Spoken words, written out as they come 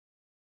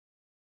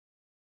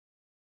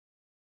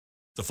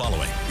The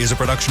following is a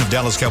production of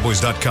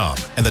DallasCowboys.com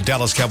and the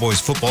Dallas Cowboys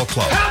Football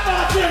Club.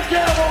 How about them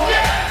Cowboys?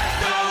 Yeah!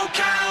 Go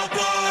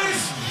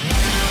Cowboys!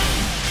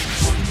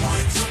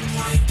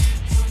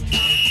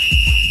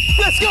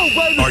 Let's go,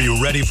 baby! Are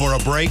you ready for a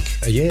break?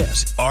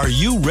 Yes. Are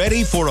you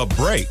ready for a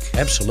break?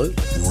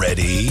 Absolutely.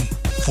 Ready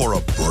for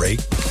a break?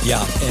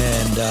 Yeah,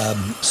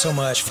 and so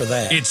much for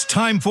that. It's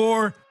time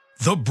for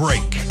The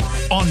Break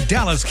on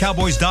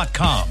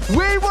DallasCowboys.com.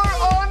 We were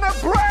on the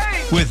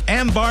break! With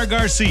Ambar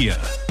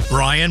Garcia,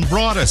 Brian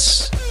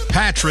Broaddus,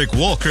 Patrick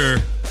Walker,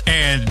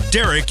 and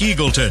Derek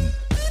Eagleton.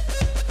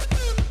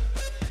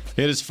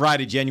 It is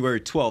Friday,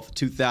 January 12th,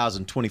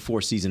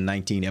 2024, season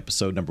 19,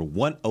 episode number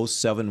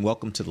 107.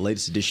 Welcome to the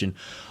latest edition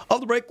of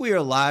The Break. We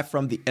are live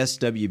from the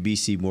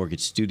SWBC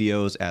Mortgage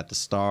Studios at the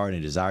Star, and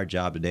it is our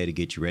job today to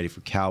get you ready for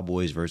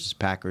Cowboys versus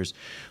Packers,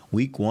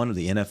 week one of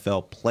the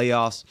NFL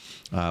playoffs.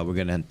 We're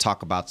going to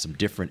talk about some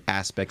different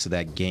aspects of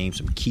that game,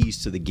 some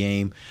keys to the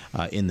game.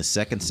 In the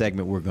second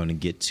segment, we're going to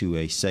get to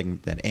a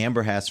segment that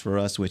Amber has for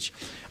us, which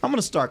I'm going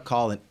to start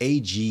calling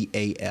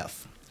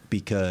AGAF.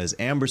 Because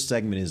Amber's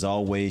segment is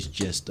always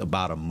just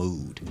about a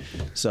mood.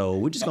 So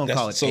we're just going to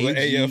call it So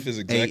the AF is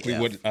exactly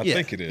what I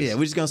think it is. Yeah,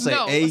 we're just going to say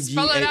no, AGAF.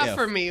 spell it out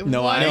for me.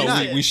 No,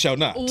 we shall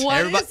not.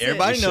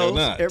 Everybody knows.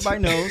 Everybody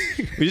knows.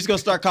 We're just going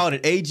to start calling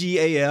it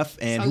AGAF,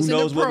 and Sounds who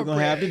knows what we're going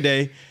to have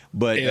today.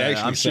 But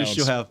I'm sure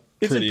she'll have.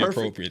 Pretty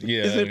appropriate.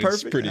 Yeah, is it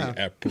perfect? It's pretty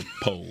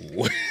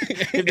apropos.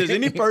 If there's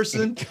any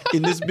person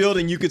in this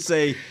building you could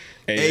say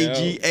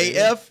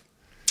AGAF,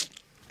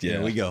 yeah,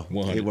 there we go.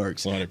 100, it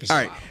works. 100%. All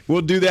right,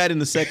 we'll do that in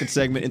the second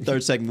segment. In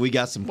third segment, we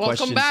got some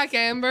questions. Welcome back,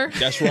 Amber.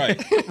 That's right.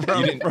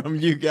 from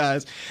you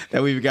guys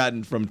that we've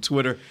gotten from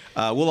Twitter.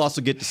 We'll also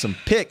get to some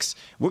picks.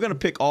 We're going to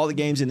pick all the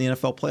games in the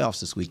NFL playoffs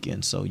this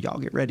weekend, so y'all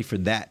get ready for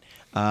that.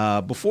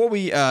 Before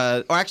we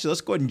actually,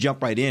 let's go ahead and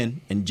jump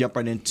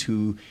right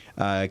into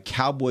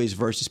Cowboys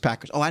versus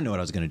Packers. Oh, I know what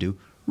I was going to do.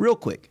 Real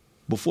quick,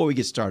 before we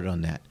get started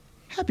on that,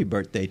 happy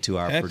birthday to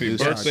our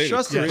producer, our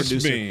trusted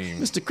producer,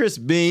 Mr. Chris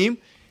Beam.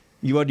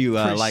 What do you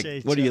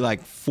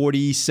like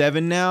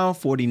 47 now?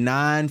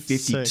 49,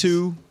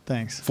 52?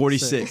 Thanks.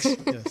 46.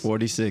 Yes.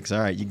 46. All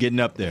right, you're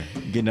getting up there.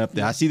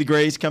 I see the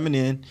grades coming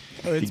in.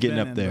 You're getting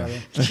up there.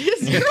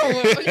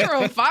 You're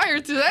on fire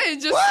today.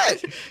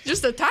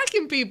 Just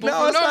attacking people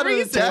for no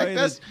reason.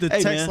 The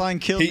text line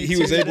killed he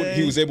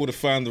was able to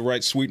find the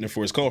right sweetener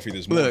for his coffee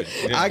this morning.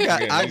 Look,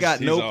 I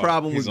got no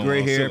problem with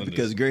gray hair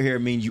because gray hair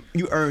means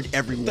you earned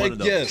every one of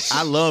those. Yes.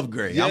 I love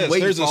gray. Yes, I'm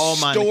waiting there's for all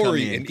mine to come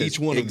story in each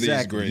one of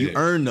these gray You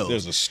earn those.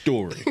 There's a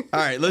story. All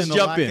right, let's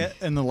jump in.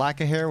 And the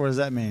lack of hair, what does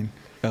that mean?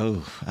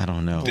 Oh, I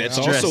don't know. That's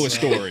also a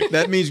story.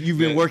 That means you've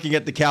been working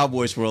at the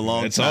Cowboys for a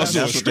long time. Also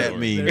That's what that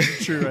means.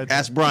 True. Right.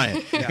 Ask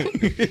Brian. Yeah.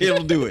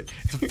 He'll do it.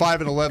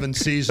 5-11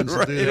 seasons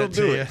will do that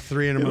to you.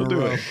 3 in a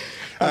row.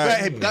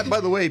 By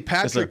the way,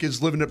 Patrick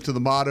is living up to the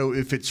motto: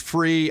 if it's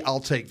free, I'll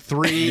take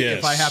 3. Yes.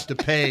 If I have to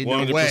pay,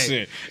 no 100%.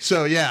 way.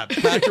 So yeah,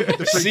 Patrick with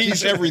the free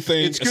Seize t-shirt.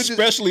 everything,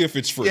 especially if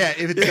it's free. Yeah,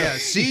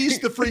 seize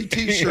the free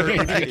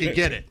T-shirt if you can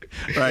get it.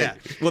 Right. Yeah.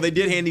 Well, they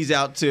did hand these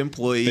out to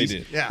employees. They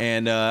did. Yeah.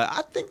 And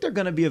I think they're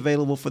going to be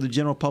available for the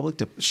general public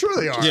to. Sure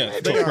they are.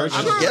 Yeah, they are. I'm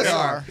Sure guessing. they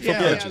are. For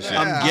purchase. Yeah.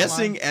 I'm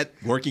guessing at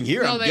working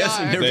here. No, I'm they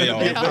guessing are. they're They going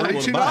to be are.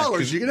 available to buy.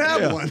 $32, you can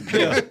have one.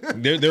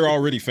 Yeah. There are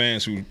already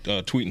fans who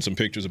tweeting some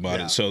pictures about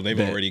it, so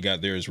they've already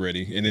got theirs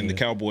ready. And then the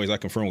Cowboys, I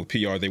confirmed with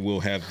PR, they will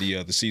have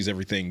the Seize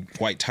Everything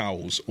white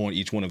towels on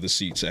each one of the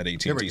seats at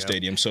AT&T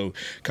Stadium. So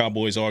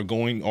Cowboys are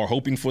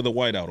hoping for the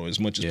whiteout or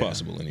as much as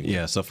possible anyway.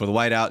 Yeah, so for the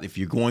whiteout, if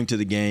you're going to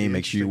the game,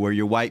 make sure you wear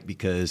your white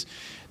because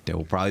there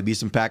will probably be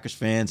some Packers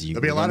fans.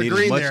 There'll be a lot of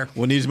green there.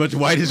 We'll need as much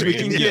white as we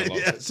can get.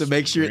 Yeah. So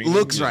make sure it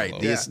looks right.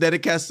 The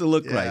aesthetic has to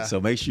look right.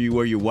 So make sure you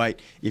wear your white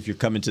if you're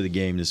coming to the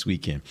game this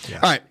weekend. Yeah.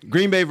 All right,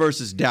 Green Bay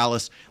versus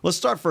Dallas. Let's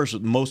start first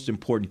with the most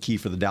important key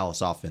for the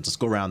Dallas offense. Let's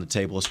go around the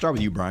table. Let's start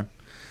with you, Brian.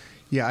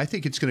 Yeah, I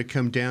think it's going to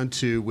come down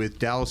to with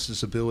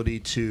Dallas's ability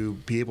to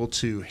be able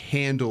to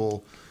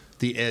handle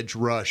the edge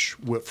rush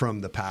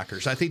from the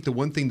Packers. I think the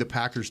one thing the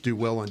Packers do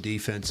well on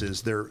defense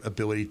is their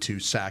ability to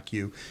sack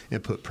you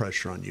and put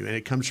pressure on you. And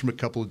it comes from a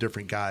couple of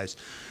different guys.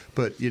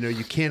 But,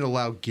 you can't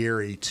allow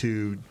Gary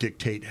to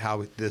dictate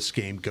how this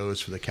game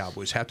goes for the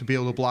Cowboys. Have to be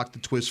able to block the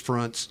twist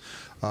fronts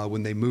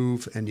when they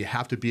move, and you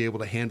have to be able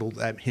to handle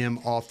him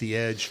off the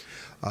edge.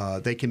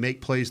 They can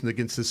make plays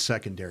against the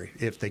secondary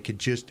if they could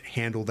just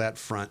handle that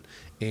front.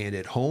 And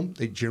at home,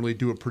 they generally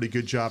do a pretty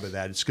good job of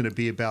that. It's going to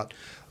be about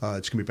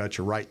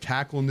your right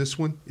tackle in this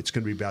one. It's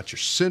going to be about your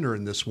center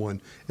in this one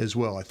as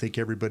well. I think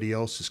everybody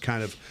else is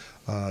kind of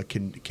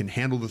can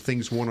handle the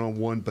things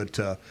one-on-one, but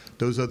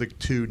those other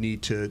two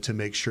need to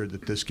make sure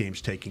that this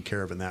game's taken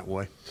care of in that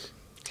way.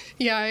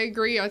 Yeah, I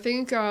agree. I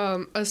think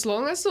as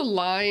long as the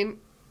line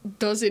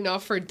does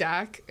enough for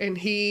Dak and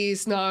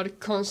he's not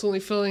constantly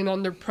feeling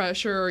under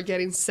pressure or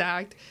getting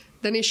sacked,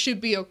 then it should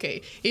be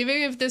okay.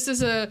 Even if this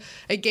is a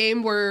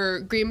game where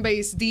Green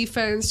Bay's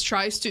defense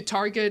tries to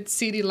target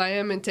CeeDee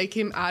Lamb and take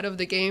him out of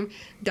the game,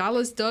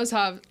 Dallas does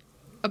have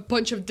a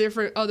bunch of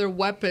different other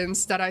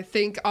weapons that I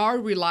think are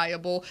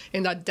reliable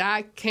and that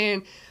Dak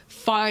can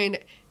find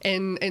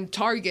and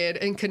target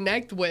and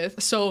connect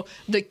with. So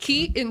the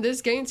key in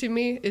this game to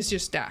me is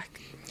just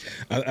Dak.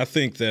 I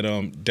think that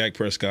Dak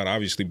Prescott,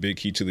 obviously big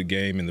key to the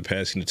game in the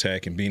passing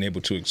attack and being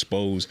able to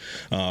expose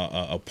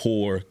a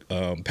poor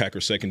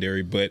Packers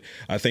secondary. But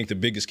I think the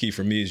biggest key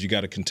for me is you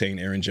got to contain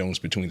Aaron Jones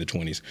between the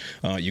 20s.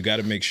 You got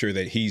to make sure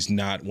that he's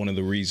not one of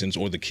the reasons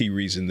or the key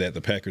reason that the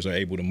Packers are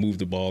able to move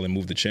the ball and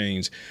move the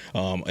chains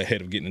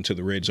ahead of getting into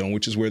the red zone,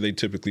 which is where they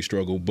typically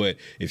struggle. But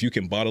if you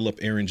can bottle up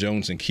Aaron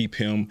Jones and keep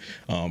him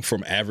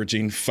from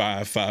averaging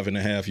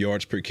 5.5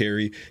 yards per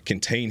carry,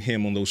 contain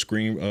him on those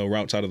screen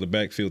routes out of the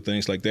backfield,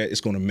 things like that,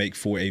 it's going to make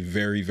for a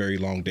very, very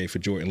long day for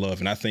Jordan Love.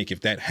 And I think if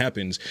that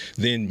happens,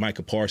 then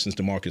Micah Parsons,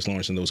 DeMarcus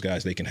Lawrence, and those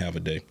guys, they can have a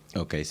day.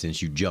 Okay,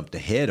 since you jumped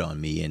ahead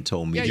on me and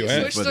told me you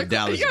to for the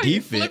Dallas you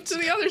defense, flipped to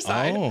the other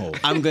side. Oh.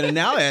 I'm going to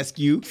now ask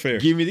you,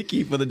 give me the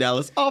key for the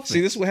Dallas offense. See,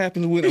 this is what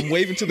happens when I'm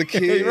waving to the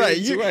kids. Right,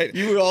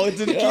 you were all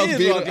into the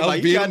kids. I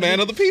was being a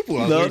man of the people.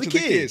 I was love waving the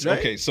to kids, right?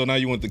 Okay, so now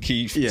you want the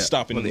key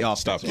stopping the offense.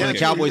 Stopping. Yeah, Okay.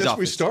 Cowboys that's offense.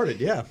 we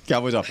started, yeah.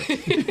 Cowboys offense.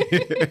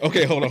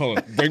 Okay, hold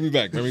on. Bring me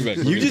back.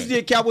 You just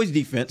did Cowboys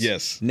defense.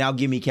 Yes. Now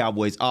give me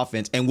Cowboys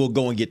offense, and we'll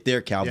go and get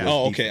their Cowboys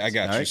Oh, defense. okay, I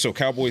got you. Right? So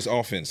Cowboys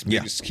offense,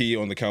 biggest key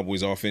on the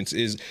Cowboys offense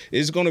is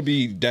going to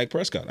be Dak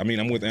Prescott. I mean,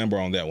 I'm with Amber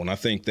on that one. I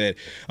think that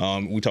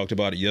we talked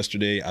about it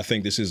yesterday. I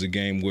think this is a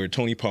game where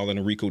Tony Pollard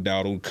and Rico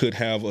Dowdle could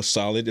have a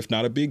solid, if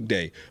not a big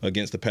day,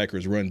 against the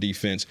Packers' run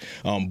defense.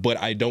 But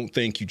I don't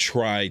think you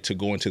try to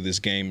go into this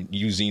game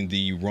using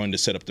the run to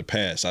set up the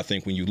pass. I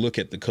think when you look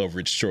at the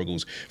coverage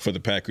struggles for the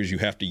Packers, you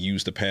have to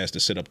use the pass to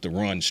set up the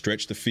run,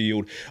 stretch the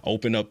field,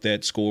 open up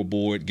that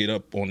scoreboard, get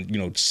up on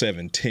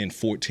 7, 10,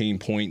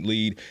 14-point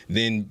lead.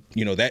 Then,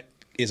 that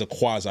is a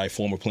quasi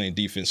form of playing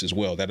defense as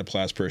well. That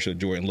applies pressure to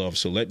Jordan Love.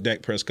 So let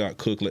Dak Prescott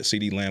cook, let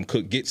CeeDee Lamb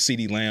cook, get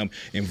CeeDee Lamb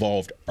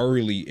involved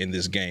early in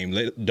this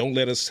game. Don't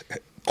let us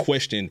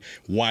question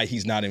why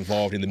he's not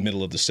involved in the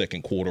middle of the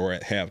second quarter or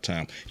at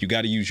halftime. You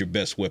got to use your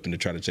best weapon to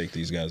try to take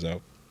these guys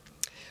out.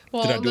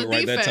 Well, Did I do the it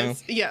right defense, that time?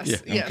 yes, Yeah,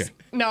 yes. okay.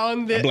 Now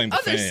on the blame the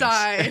other fans.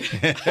 side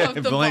of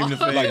the Blame ball, the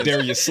fans. Like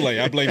Darius Slay,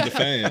 I blame the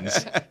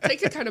fans.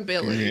 take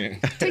accountability.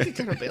 Yeah. Take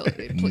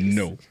accountability, please.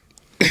 No.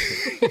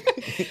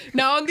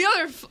 Now on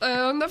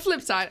the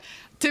flip side,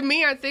 to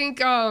me, I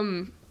think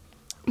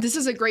this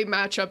is a great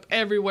matchup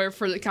everywhere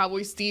for the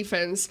Cowboys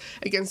defense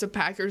against the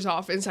Packers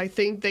offense. I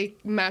think they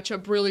match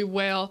up really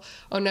well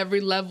on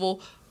every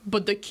level.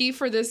 But the key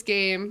for this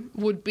game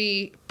would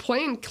be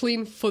playing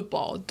clean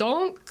football.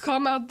 Don't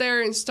come out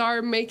there and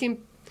start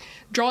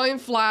drawing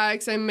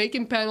flags and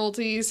making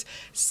penalties.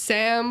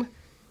 Sam,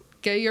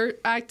 get your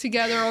act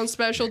together on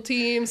special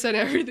teams and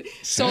everything.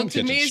 Sam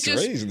So to me, it's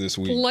just strays this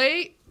week.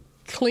 play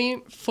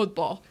clean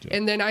football. Yeah.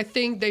 And then I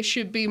think they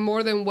should be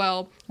more than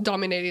well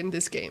dominating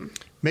this game.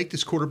 Make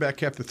this quarterback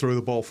have to throw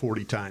the ball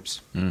 40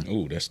 times.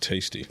 Ooh, that's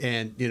tasty.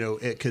 And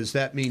because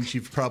that means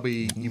you've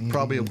probably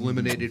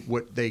eliminated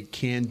what they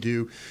can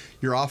do.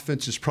 Your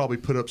offense has probably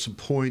put up some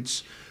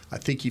points. I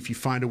think if you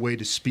find a way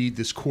to speed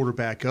this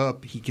quarterback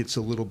up, he gets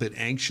a little bit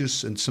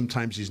anxious, and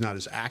sometimes he's not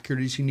as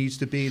accurate as he needs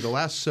to be. The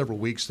last several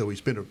weeks, though,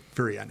 he's been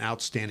an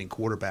outstanding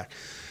quarterback.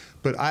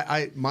 But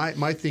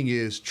my thing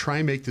is try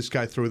and make this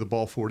guy throw the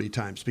ball 40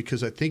 times,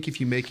 because I think if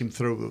you make him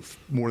throw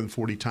more than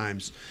 40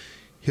 times,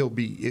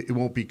 it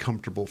won't be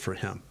comfortable for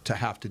him to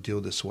have to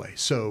deal this way.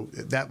 So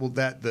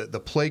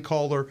the play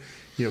caller,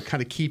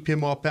 kind of keep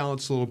him off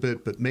balance a little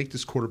bit, but make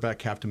this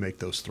quarterback have to make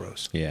those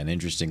throws. Yeah, and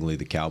interestingly,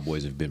 the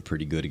Cowboys have been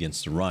pretty good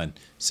against the run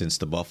since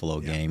the Buffalo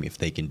game. If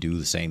they can do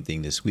the same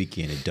thing this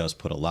weekend, it does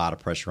put a lot of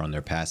pressure on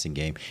their passing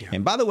game. Yeah.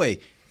 And by the way,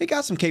 they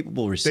got some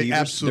capable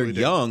receivers. They're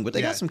young, but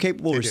they got some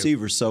capable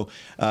receivers. So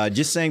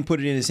just saying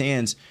put it in his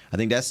hands, I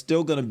think that's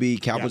still going to be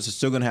 – Cowboys are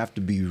still going to have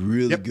to be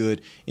really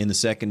good in the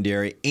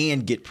secondary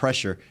and get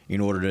pressure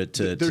in order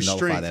to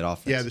nullify that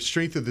offense. Yeah, the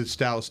strength of this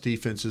Dallas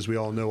defense, as we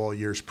all know all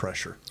year, is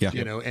pressure. Yeah.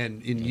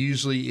 And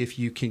usually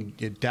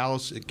if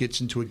Dallas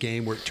gets into a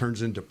game where it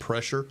turns into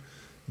pressure,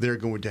 they're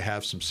going to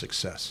have some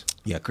success.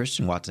 Yeah,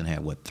 Christian Watson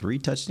had, 3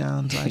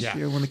 touchdowns last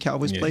year when the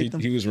Cowboys played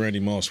them? He was Randy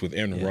Moss with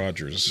Aaron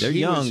Rodgers. They're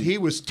young. He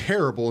was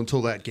terrible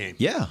until that game.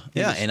 Yeah,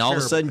 and all of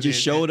a sudden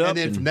just showed up. And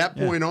then from that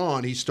point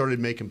on, he started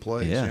making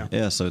plays.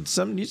 Yeah. So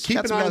keep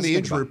an eye on the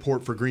injury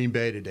report for Green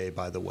Bay today,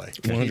 by the way.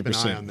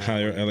 100%.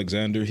 Jair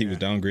Alexander, he was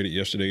downgraded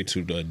yesterday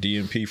to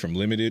DNP from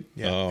limited.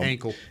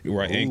 Ankle.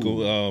 Right, ankle.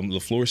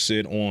 LaFleur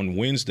said on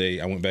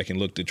Wednesday, I went back and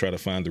looked to try to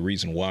find the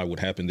reason why what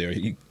happened there.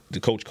 The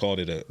coach called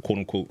it a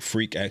quote-unquote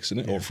freak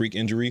accident or freak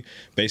injury.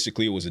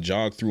 Basically, it was a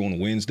jog through on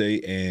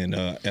Wednesday, and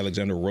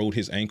Alexander rolled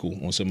his ankle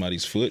on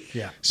somebody's foot.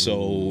 Yeah.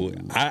 So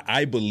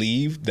I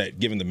believe that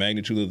given the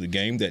magnitude of the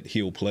game that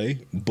he'll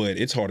play, but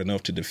it's hard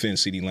enough to defend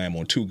CeeDee Lamb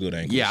on 2 good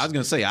ankles. Yeah, I was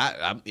going to say,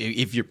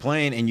 if you're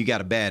playing and you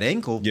got a bad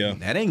ankle,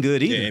 that ain't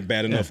good either. Yeah, and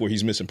bad enough where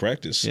he's missing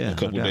practice a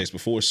couple of days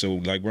before. So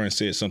like Brian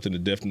said, something to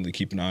definitely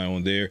keep an eye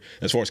on there.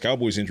 As far as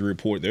Cowboys injury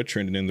report, they're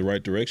trending in the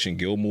right direction.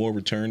 Gilmore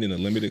returned in a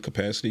limited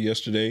capacity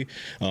yesterday,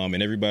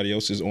 and everybody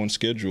else is on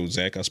schedule.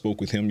 I spoke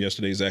with him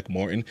yesterday, Zach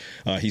Martin.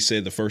 He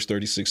said the first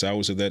 36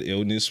 hours of that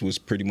illness was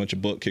pretty much a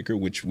butt kicker,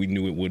 which we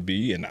knew it would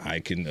be, and I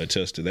can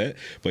attest to that.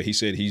 But he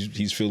said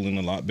he's feeling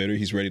a lot better.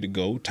 He's ready to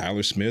go.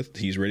 Tyler Smith,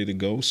 he's ready to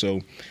go.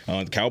 So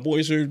the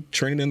Cowboys are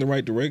trending in the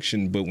right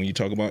direction. But when you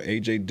talk about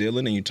A.J.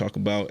 Dillon and you talk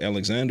about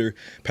Alexander,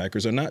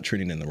 Packers are not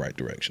trending in the right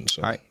direction.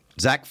 So. All right.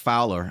 Zach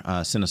Fowler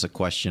sent us a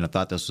question. I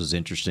thought this was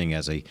interesting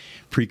as a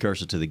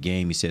precursor to the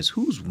game. He says,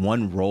 who's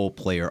one role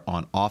player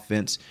on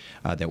offense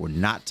that we're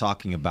not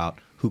talking about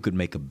who could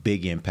make a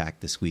big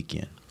impact this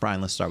weekend?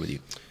 Brian, let's start with you.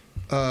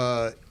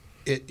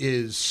 It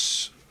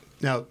is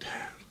now. What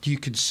do you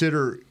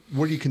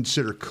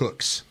consider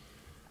Cooks?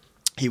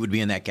 He would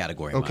be in that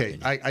category. Okay,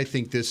 I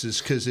think this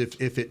is because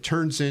if it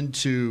turns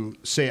into,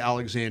 say,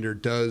 Alexander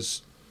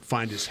does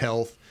find his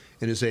health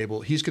and is able,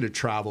 he's going to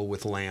travel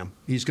with Lamb.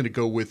 He's going to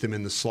go with him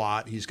in the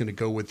slot. He's going to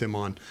go with him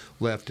on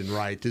left and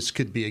right. This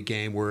could be a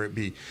game where it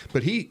be.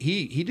 But he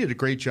did a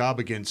great job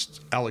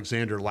against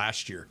Alexander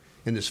last year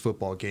in this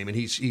football game, and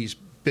he's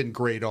been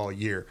great all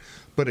year.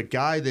 But a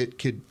guy that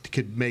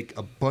could make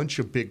a bunch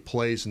of big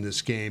plays in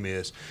this game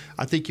is,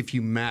 I think if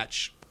you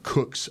match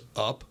Cooks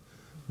up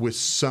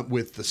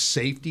with the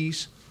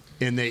safeties,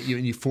 and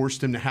you force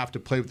them to have to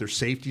play with their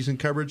safeties in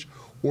coverage,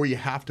 or you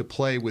have to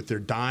play with their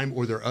dime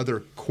or their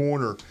other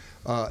corner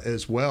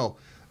as well.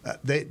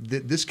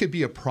 This could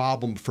be a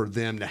problem for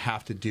them to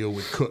have to deal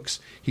with Cooks.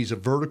 He's a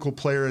vertical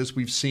player, as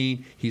we've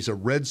seen. He's a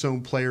red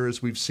zone player,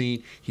 as we've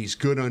seen. He's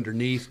good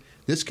underneath.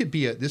 This could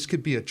be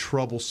a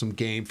troublesome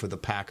game for the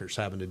Packers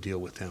having to deal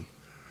with him.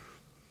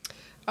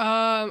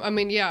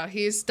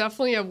 He's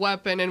definitely a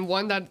weapon, and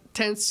one that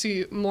tends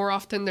to, more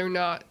often than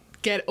not,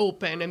 get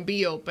open and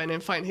be open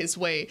and find his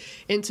way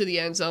into the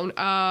end zone.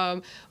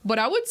 But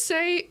I would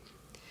say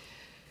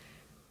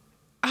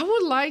I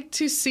would like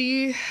to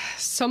see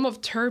some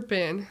of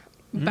Turpin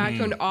back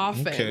on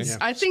offense. Okay. Yeah.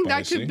 I think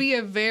that could be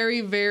a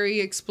very, very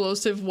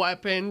explosive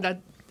weapon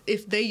that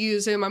if they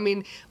use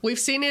him, we've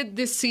seen it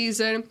this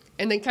season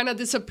and then kind of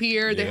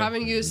disappear. Yeah. They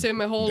haven't used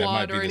him a whole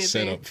lot or anything.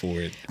 Setup for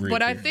it.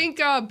 But I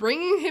think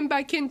bringing him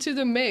back into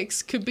the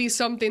mix could be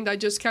something that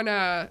just kind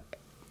of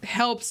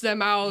helps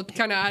them out,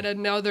 kind of add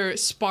another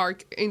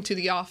spark into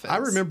the offense. I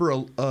remember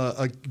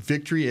a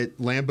victory at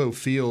Lambeau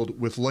Field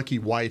with Lucky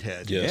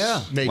Whitehead.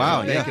 Yes. Making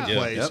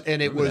plays. Yep.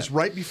 And it was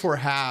right before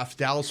half.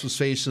 Dallas was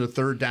facing a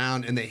third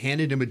down, and they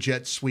handed him a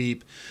jet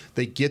sweep.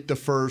 They get the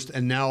first,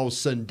 and now all of a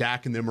sudden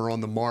Dak and them are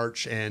on the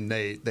march, and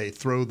they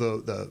throw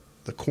the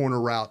corner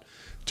route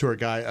to our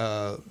guy,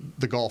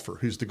 the golfer,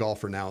 who's the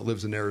golfer now,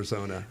 lives in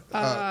Arizona.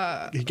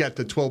 He got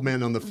the 12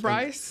 man on the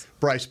Bryce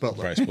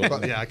Butler.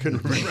 Yeah, I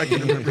couldn't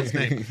remember his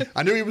name.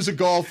 I knew he was a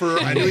golfer.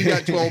 I knew he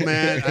got 12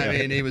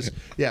 man. He was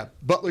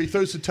Butler. He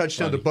throws the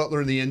touchdown to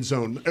Butler in the end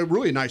zone. A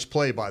really nice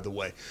play, by the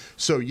way.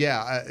 So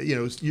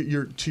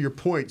you're to your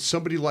point.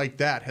 Somebody like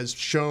that has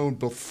shown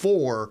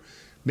before.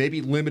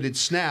 Maybe limited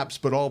snaps,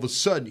 but all of a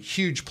sudden,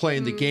 huge play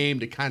in the game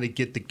to kind of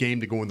get the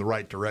game to go in the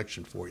right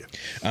direction for you.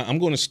 I'm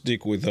going to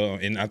stick with,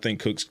 and I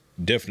think Cooks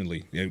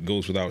definitely, it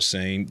goes without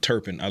saying.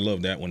 Turpin, I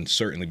love that one,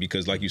 certainly,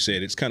 because like you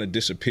said, it's kind of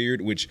disappeared,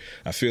 which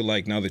I feel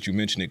like now that you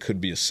mention it could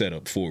be a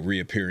setup for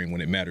reappearing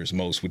when it matters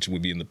most, which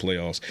would be in the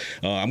playoffs.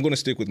 I'm going to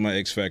stick with my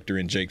X factor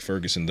in Jake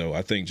Ferguson, though.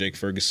 I think Jake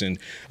Ferguson,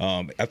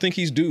 I think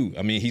he's due.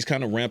 He's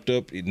kind of ramped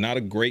up. Not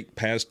a great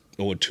past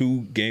or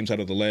 2 games out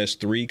of the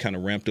last 3, kind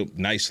of ramped up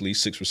nicely,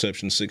 6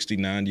 receptions,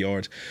 69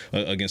 yards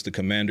against the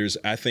Commanders.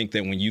 I think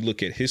that when you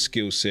look at his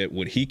skill set,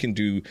 what he can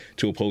do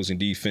to opposing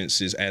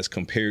defenses as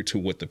compared to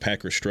what the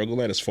Packers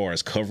struggle at as far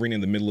as covering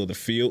in the middle of the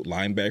field,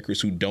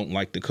 linebackers who don't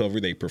like to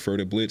cover, they prefer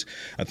to blitz.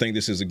 I think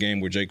this is a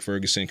game where Jake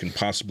Ferguson can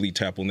possibly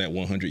tap on that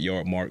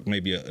 100-yard mark,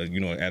 maybe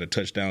add a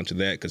touchdown to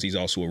that because he's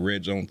also a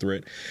red zone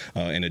threat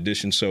in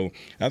addition. So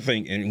I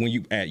think, and when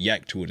you add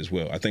Yak to it as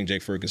well, I think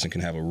Jake Ferguson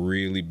can have a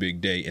really big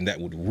day, and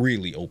that would really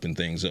open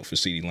things up for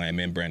CeeDee Lamb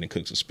and Brandon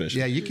Cooks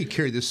especially. Yeah, you could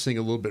carry this thing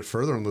a little bit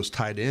further on those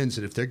tight ends,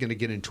 and if they're going to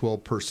get in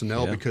 12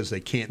 personnel because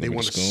they can't, they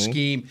want to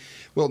scheme.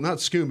 Well,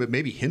 not scheme, but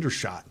maybe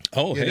Hendershot.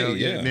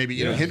 Maybe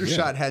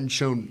Hendershot hadn't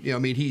shown.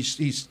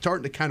 He's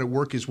starting to kind of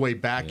work his way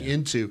back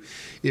into.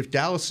 If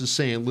Dallas is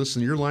saying,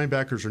 "Listen, your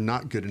linebackers are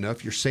not good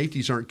enough. Your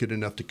safeties aren't good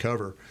enough to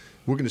cover.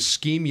 We're going to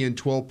scheme you in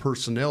 12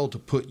 personnel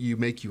to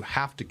make you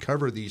have to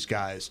cover these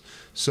guys."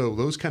 So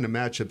those kind of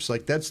matchups,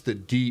 like that's the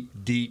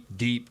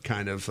deep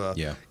kind of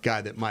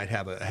guy that might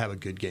have a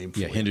good game for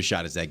you.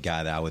 Hendershot is that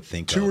guy that I would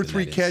think 2 or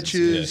 3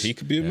 catches. He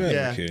could be a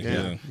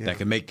man. That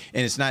can make,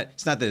 and it's not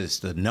that it's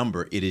the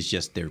number. It is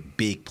just their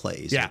big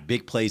plays. Yeah,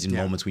 big plays in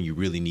moments when you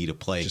really need a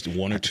play. Just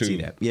 1 or 2. See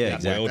that. Yeah,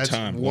 exactly. Well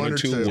timed. 1 or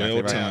 2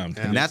 well timed.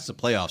 And that's the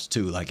playoffs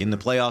too. Like in the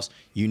playoffs,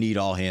 you need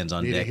all hands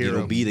on deck.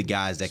 It'll be the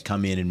guys that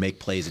come in and make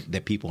plays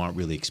that people aren't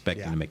really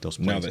expecting to make those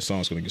plays. Now that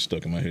song's going to get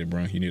stuck in my head,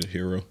 Brian. You need a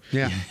hero.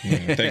 Yeah.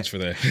 Thanks for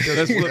that.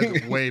 That's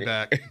way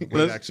back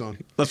song.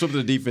 Let's flip to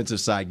the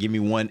defensive side. Give me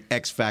one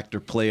X factor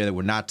player that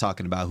we're not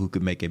talking about who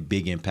could make a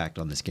big impact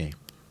on this game.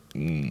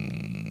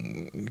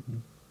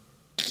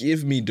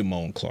 Give me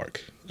Damone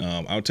Clark.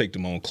 I'll take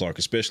Damone Clark,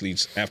 especially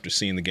after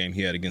seeing the game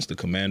he had against the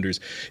Commanders.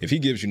 If he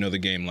gives you another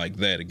game like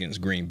that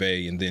against Green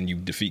Bay, and then you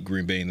defeat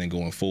Green Bay and then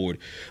going forward,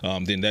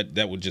 then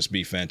that would just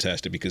be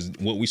fantastic, because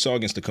what we saw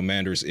against the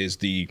Commanders is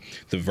the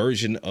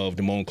version of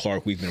Damone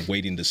Clark we've been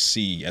waiting to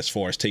see as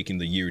far as taking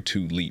the year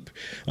 2 leap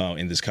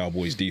in this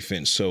Cowboys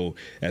defense. So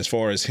as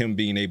far as him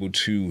being able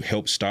to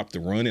help stop the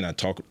run, and I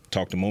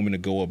talked a moment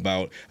ago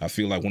about, I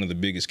feel like one of the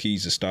biggest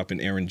keys is stopping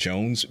Aaron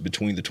Jones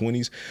between the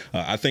 20s.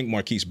 I think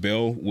Marquise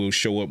Bell will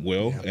show up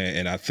well,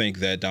 and I think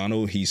that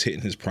Donald, he's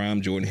hitting his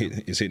prime.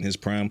 Jordan is hitting his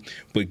prime.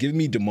 But give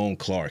me Damone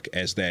Clark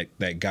as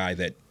that guy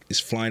that is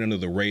flying under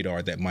the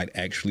radar that might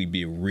actually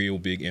be a real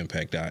big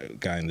impact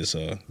guy in this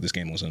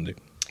game on Sunday.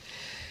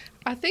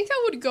 I think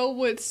I would go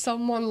with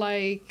someone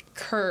like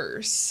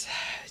Kearse,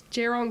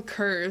 Jaron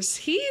Kearse.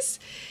 He's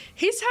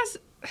has.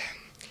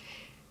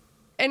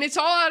 And it's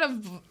all out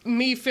of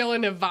me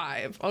feeling a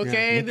vibe,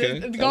 okay?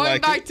 Yeah, okay.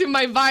 Going back to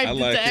my vibe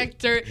like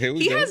detector.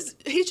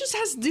 He just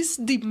has this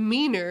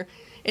demeanor.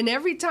 And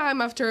every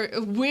time after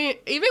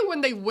even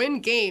when they win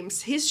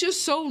games, he's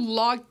just so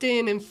locked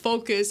in and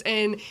focused.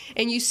 And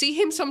you see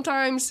him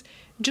sometimes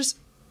just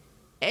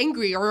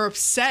angry or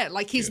upset.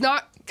 Like he's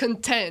not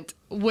content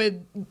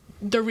with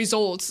the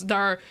results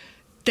that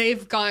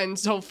they've gotten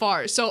so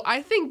far. So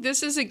I think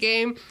this is a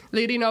game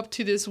leading up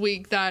to this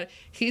week that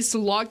he's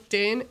locked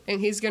in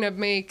and he's going to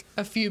make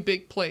a few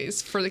big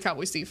plays for the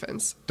Cowboys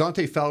defense.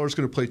 Dante Fowler's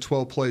going to play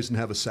 12 plays and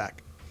have a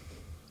sack.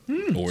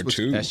 Or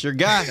 2. That's your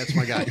guy. That's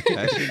my guy.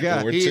 That's your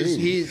guy. Or 2.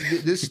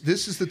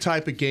 This is the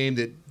type of game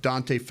that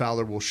Dante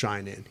Fowler will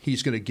shine in.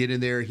 He's going to get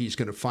in there. He's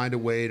going to find a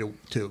way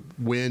to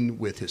win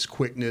with his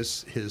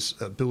quickness, his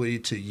ability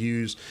to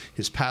use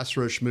his pass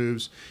rush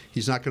moves.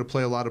 He's not going to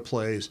play a lot of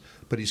plays,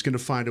 but he's going to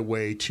find a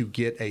way to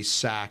get a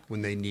sack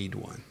when they need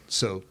one.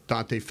 So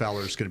Dante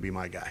Fowler is going to be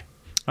my guy.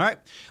 All right,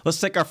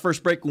 let's take our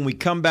first break. When we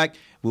come back,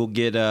 we'll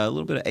get a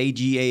little bit of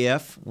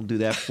AGAF. We'll do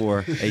that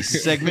for a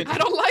segment. I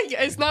don't like it.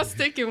 It's not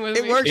sticking with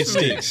me. It works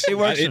for me. It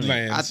works for me.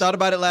 lands. I thought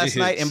about it last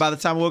night, and by the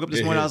time I woke up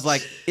this morning, I was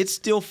like, it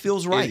still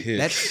feels right.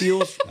 That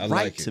feels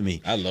right to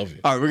me. I love it.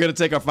 All right, we're going to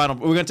take our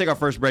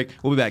first break.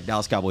 We'll be back.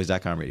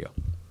 DallasCowboys.com radio.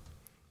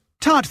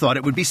 Todd thought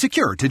it would be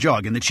secure to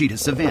jog in the cheetah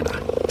savanna.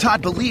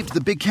 Todd believed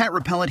the big cat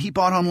repellent he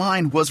bought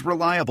online was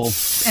reliable.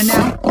 And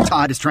now,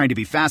 Todd is trying to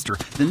be faster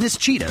than this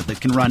cheetah that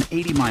can run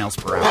 80 miles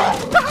per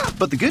hour.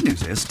 But the good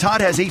news is,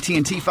 Todd has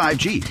AT&T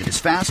 5G that is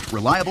fast,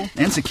 reliable,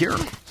 and secure.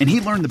 And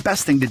he learned the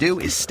best thing to do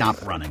is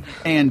stop running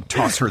and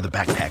toss her the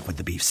backpack with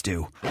the beef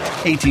stew.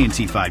 AT&T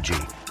 5G.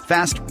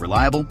 Fast,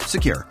 reliable,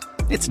 secure.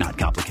 It's not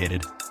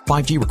complicated.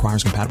 5G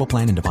requires compatible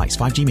plan and device.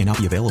 5G may not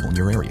be available in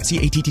your area. See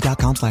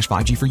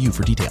att.com/5G for you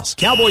for details.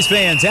 Cowboys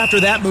fans, after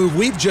that move,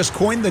 we've just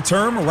coined the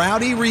term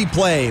Rowdy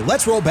Replay.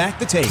 Let's roll back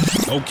the tape.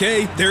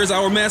 Okay, there's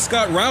our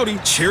mascot Rowdy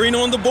cheering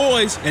on the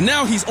boys. And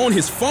now he's on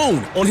his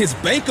phone, on his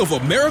Bank of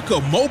America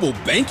mobile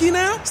banking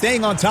app?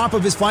 Staying on top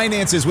of his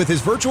finances with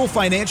his virtual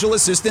financial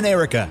assistant,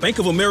 Erica. Bank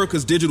of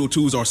America's digital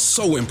tools are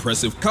so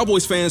impressive.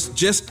 Cowboys fans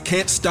just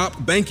can't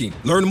stop banking.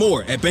 Learn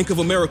more at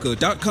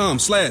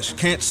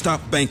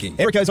bankofamerica.com/can't-stop-banking.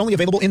 Erica is only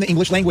available in the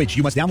English language.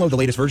 You must download the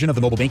latest version of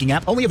the mobile banking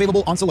app, only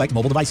available on select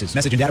mobile devices.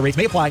 Message and data rates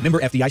may apply.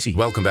 Member FDIC.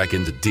 Welcome back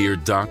into Dear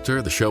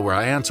Doctor, the show where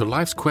I answer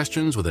life's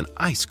questions with an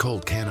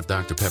ice-cold can of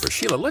Dr. Pepper.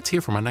 Sheila, let's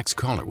hear from our next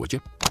caller, would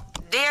you?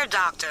 Dear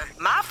Doctor,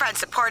 my friend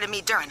supported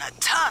me during a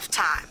tough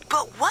time,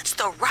 but what's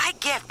the right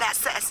gift that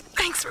says,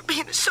 thanks for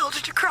being a shoulder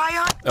to cry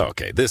on?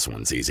 Okay, this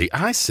one's easy.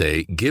 I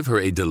say give her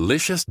a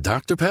delicious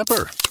Dr.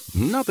 Pepper.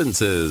 Nothing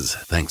says,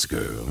 thanks,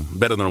 girl,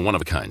 better than a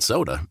one-of-a-kind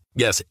soda.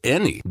 Yes,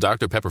 any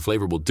Dr. Pepper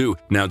flavor will do.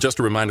 Now, just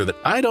a reminder that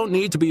I don't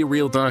need to be a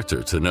real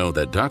doctor to know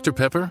that Dr.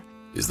 Pepper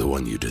is the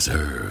one you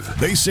deserve.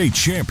 They say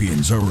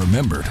champions are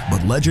remembered,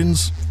 but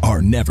legends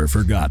are never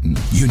forgotten.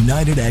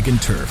 United Ag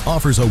and Turf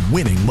offers a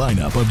winning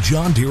lineup of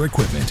John Deere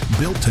equipment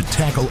built to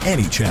tackle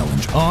any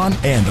challenge on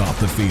and off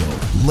the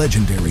field.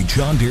 Legendary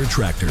John Deere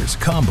tractors,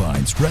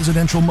 combines,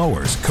 residential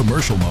mowers,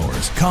 commercial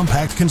mowers,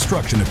 compact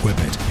construction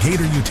equipment,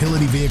 Gator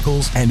utility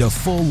vehicles, and a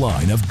full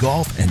line of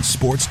golf and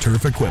sports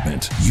turf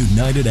equipment.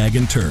 United Ag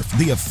and Turf,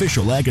 the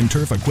official Ag and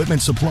Turf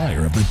equipment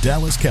supplier of the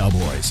Dallas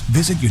Cowboys.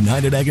 Visit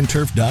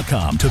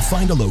UnitedAgAndTurf.com to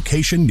find a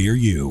location near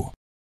you.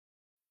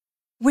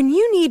 When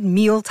you need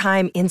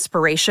mealtime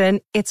inspiration,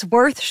 it's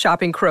worth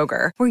shopping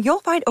Kroger, where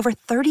you'll find over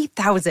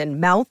 30,000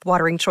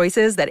 mouth-watering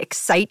choices that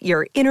excite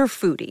your inner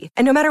foodie.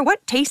 And no matter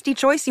what tasty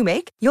choice you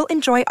make, you'll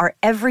enjoy our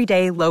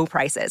everyday low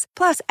prices,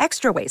 plus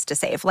extra ways to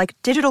save, like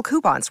digital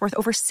coupons worth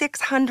over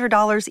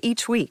 $600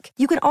 each week.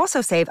 You can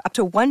also save up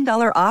to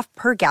 $1 off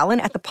per gallon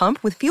at the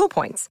pump with fuel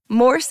points.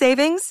 More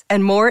savings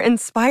and more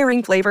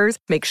inspiring flavors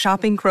make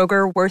shopping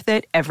Kroger worth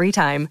it every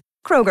time.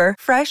 Kroger,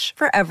 fresh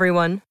for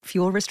everyone.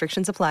 Fuel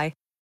restrictions apply.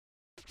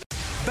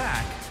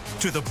 Back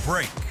to the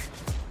break.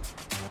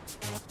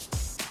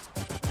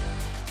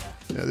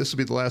 Yeah, this will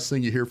be the last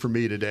thing you hear from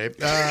me today.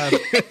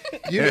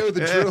 You know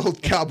the drill,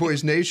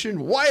 Cowboys Nation.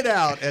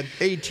 Whiteout at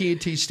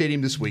AT&T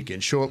Stadium this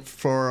weekend. Show up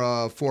for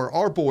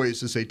our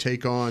boys as they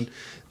take on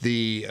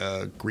the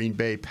Green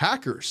Bay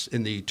Packers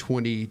in the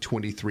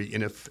 2023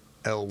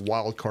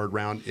 wild card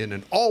round in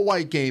an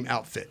all-white game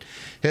outfit.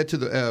 Head to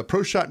the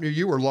pro shop near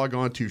you or log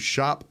on to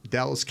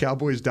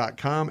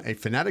shopdallascowboys.com, a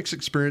Fanatics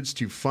experience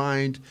to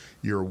find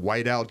your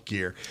whiteout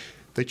gear.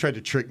 They tried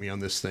to trick me on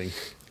this thing.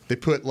 They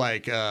put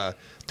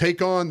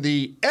take on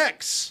the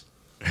X.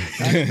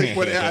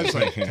 I was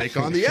like, take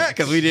on the X.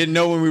 Because we didn't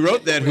know when we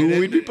wrote that who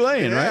we'd be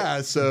playing, right?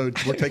 Yeah, so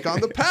we'll take on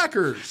the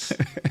Packers.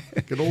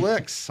 Good old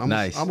X.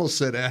 Nice. Almost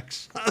said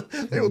X.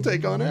 They will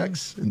take on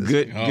X.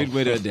 Good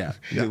way to adapt.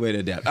 Good way to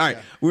adapt. All right,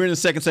 we're in the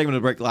second segment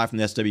of the break live from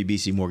the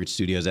SWBC Mortgage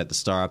Studios at the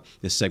Star.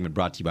 This segment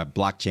brought to you by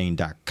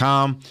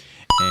blockchain.com.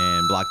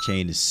 And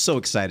Blockchain is so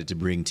excited to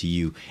bring to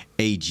you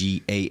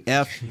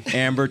AGAF.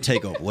 Amber,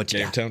 take over. What you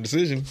got? Game time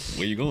decision.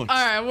 Where you going?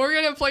 All right, we're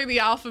going to play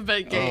the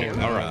alphabet game.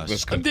 All right,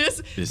 let's go.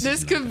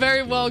 This could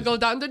very well go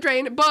down the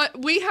drain,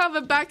 but we have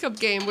a backup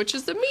game, which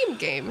is the meme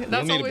game. That's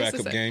don't need always a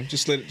backup game.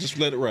 Just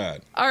let it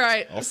ride. All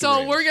right,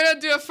 so we're going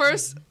to do it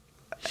first.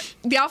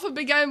 The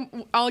alphabet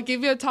game, I'll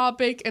give you a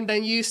topic, and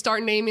then you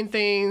start naming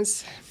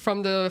things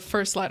from the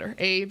first letter,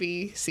 A,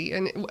 B, C,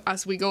 and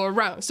as we go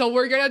around. So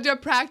we're going to do a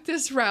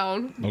practice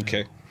round.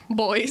 Okay.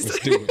 Boys.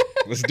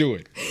 Let's do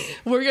it.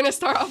 We're going to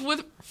start off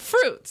with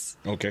fruits.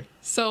 Okay.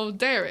 So,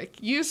 Derek,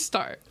 you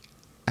start.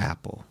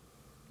 Apple.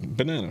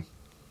 Banana.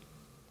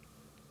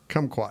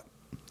 Kumquat.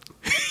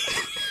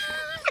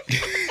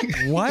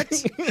 What?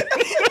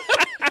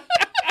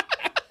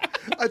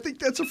 I think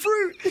that's a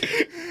fruit.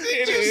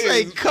 It is.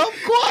 Say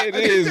kumquat. It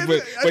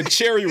is, but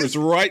cherry was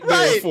right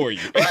there for you.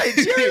 Right,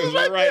 cherry was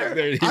right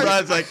there. He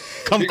was like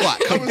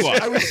kumquat.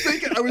 I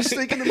was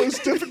thinking the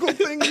most difficult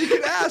thing you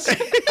could ask.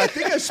 I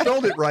think I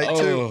spelled it right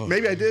too.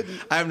 Maybe I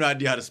didn't. I have no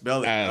idea how to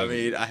spell it. I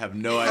mean, I have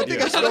no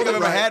idea. I think I've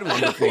ever had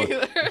one before.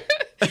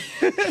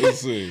 Let's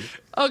see.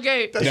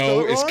 Okay.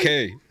 No, it's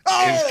K.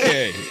 Oh! It's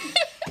K.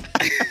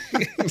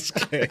 It's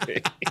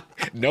K.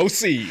 No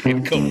C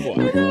in kumquat.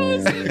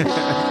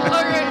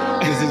 Okay.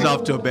 This is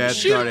off to a bad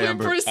start,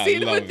 Amber. Should we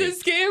proceed with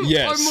this game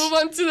or move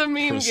on to the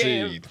meme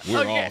game?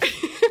 We're off.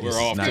 We're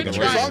off. As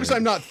long as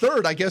I'm not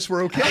third, I guess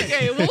we're okay.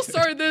 Okay, we'll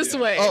start this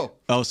way.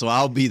 Oh, so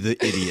I'll be the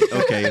idiot.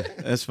 Okay,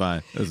 that's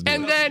fine. Let's do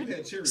And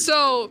it. then,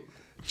 so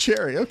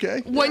cherry.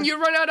 Okay. When you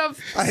run out of,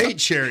 I hate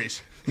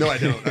cherries. No, I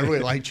don't. I really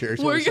like cherries.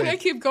 We're gonna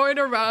keep going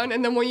around,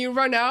 and then when you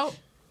run out,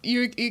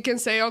 you can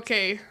say,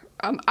 okay,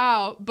 I'm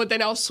out, but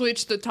then I'll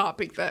switch the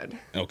topic then.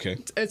 Okay.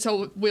 And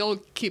so we'll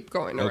keep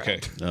going around. Okay.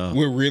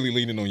 We're really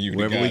leaning on you.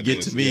 Wherever we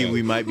get to me,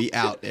 we might be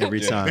out every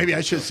time. Maybe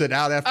I should sit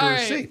out after All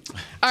C. right.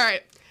 All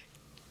right.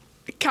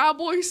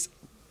 Cowboys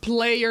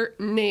player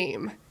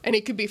name, and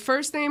it could be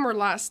first name or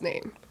last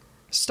name,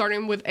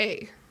 starting with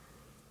A.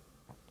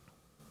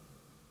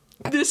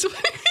 This one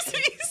is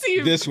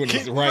easy. This one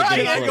is right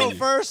there. Can I go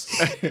first?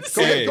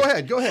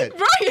 Go ahead.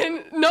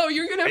 Ryan, no,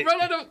 you're gonna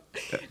run out of.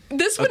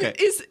 This one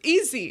is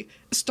easy.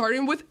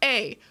 Starting with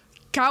A,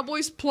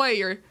 Cowboys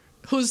player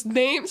whose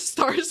name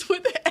starts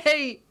with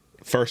A.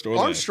 First or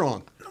last?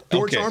 Armstrong.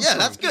 George Armstrong.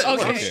 Yeah, that's good.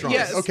 Okay. Armstrong.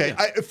 Yes. Okay.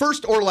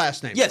 First or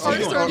last name. Yes.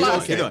 First or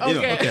last name.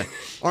 Okay.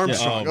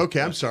 Armstrong.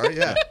 Okay. I'm sorry.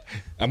 Yeah.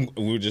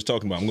 We were just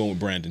talking about. I'm going with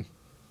Brandon.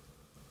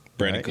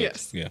 Brandon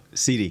Cooks. Yes. Yeah.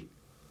 CD.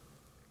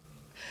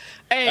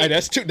 Hey,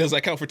 that's two. Does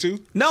that count for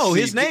two? No,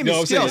 his name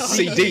is spelled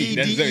spelled CD.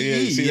 That's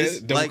C-D-E-E. that's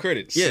double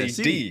credit. Yeah,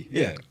 CD.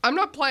 Yeah. I'm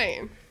not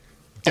playing.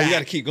 Oh, you got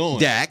to keep going.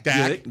 Dak.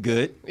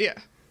 Good. Yeah.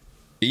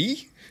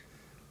 E.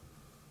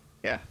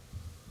 Yeah.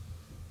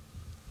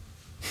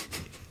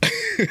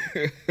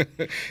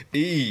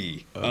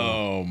 E.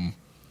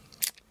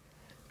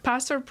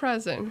 Past or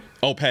present?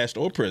 Oh, past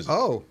or present.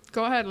 Oh,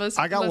 Go ahead. Let's.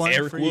 I got one.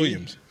 Eric for you.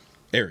 Williams.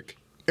 Eric.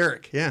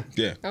 yeah.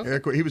 Yeah.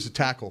 Eric, he was a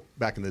tackle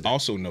back in the day.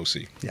 Also no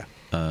C. Yeah.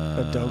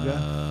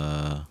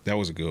 Adoga. That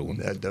was a good one.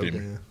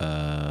 Adoga,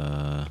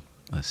 yeah.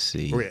 Let's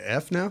see. Are we at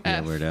F now? Yeah,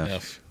 we're at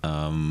F.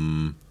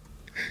 F.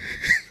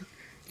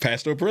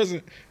 Past or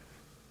present?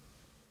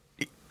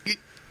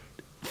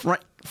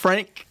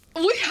 Frank.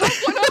 We have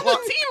one on the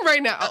team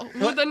right now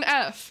with an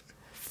F.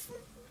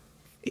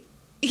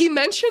 He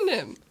mentioned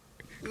him.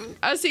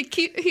 As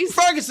he's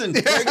Ferguson.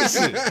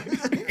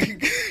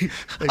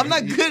 I'm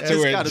not good at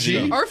this kind of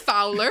stuff. or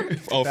Fowler.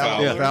 Oh,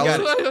 Fowler. Yeah,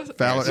 Fowler.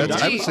 Fowler. G.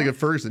 I was thinking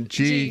Ferguson.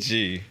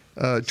 G.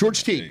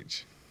 George T.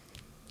 H.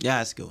 Yeah,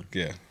 that's a good one.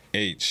 Yeah.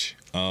 H.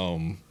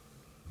 Oh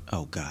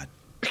God.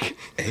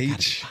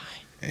 H.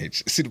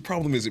 H. See, the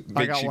problem is it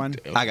makes I got you. one.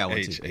 I got one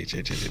H. too. H.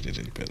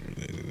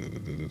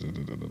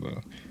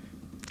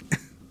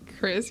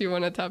 Chris, you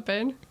want to tap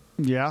in?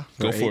 Yeah.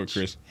 Go for it,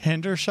 Chris.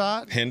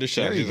 Hendershot. Hendershot.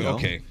 There you go.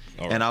 Okay.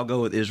 All right. And I'll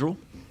go with Israel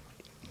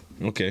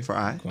Okay. for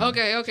I.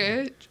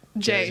 Okay.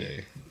 J.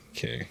 J.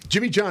 Okay.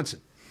 Jimmy Johnson.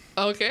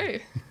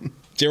 Okay.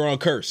 Jaron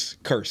Curse.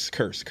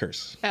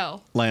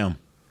 L. Lamb.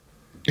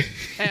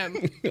 M.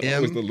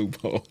 That was the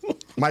loophole.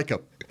 Micah.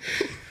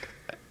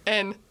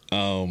 N.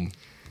 N.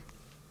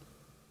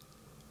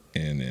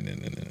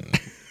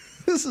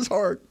 This is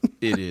hard.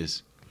 It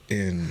is.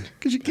 N.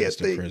 Because you can't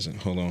Past or think. present.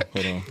 Hold on.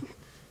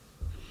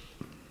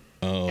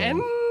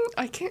 N.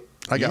 I can't.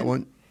 I got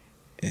one.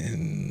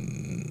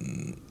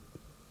 N.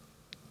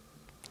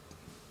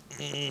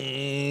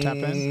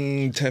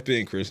 Tap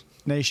in, Chris.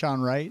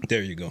 Nashawn Wright.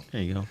 There you go.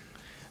 There you go.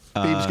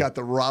 Beeb's got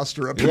the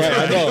roster up here. Right,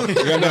 I know.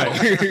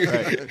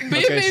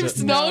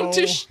 Beeb's known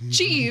to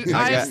cheat.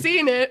 I've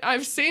seen it.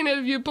 I've seen it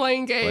of you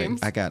playing games.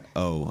 I got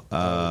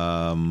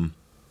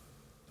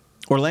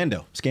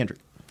Orlando Scandrick.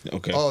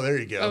 Okay. Oh, there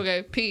you go.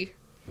 Okay, P.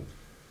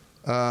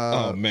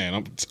 Oh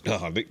man,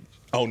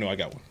 oh no, I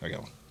got one.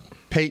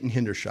 Peyton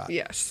Hendershot.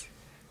 Yes.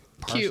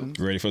 Parsons.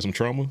 Q. Ready for some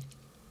trauma?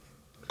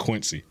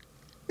 Quincy.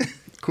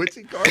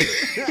 Quincy Carter.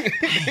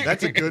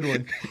 That's a good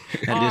one.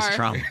 That is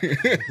trauma.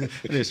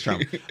 It is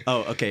trauma.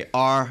 Oh, okay.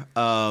 R.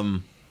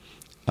 Oh,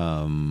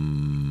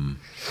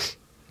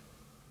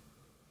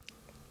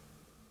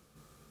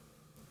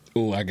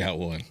 I got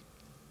one.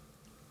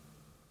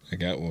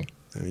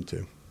 Me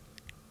too.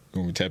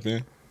 Want me to tap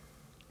in?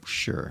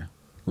 Sure.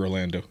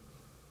 Rolando.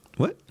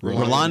 What?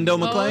 Rolando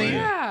McClain? Oh,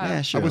 yeah.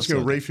 Yeah, sure. I was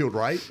going to Rayfield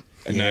Wright.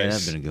 Yeah,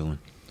 Nice. that'd been a good one.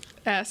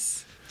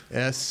 S.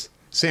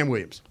 Sam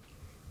Williams.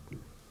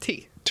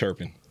 T.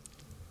 Turpin.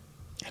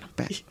 And I'm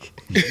back.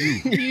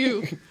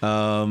 U.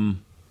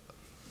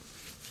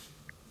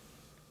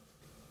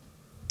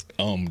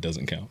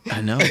 Doesn't count.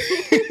 I know.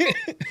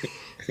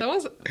 That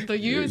was the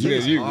U. Yeah,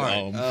 you.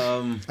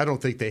 I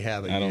don't think they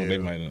have it. I don't. They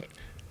might not.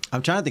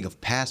 I'm trying to think of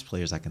past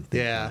players I can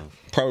think of.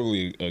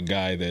 Probably a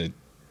guy that,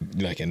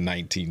 like in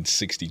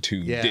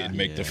 1962, didn't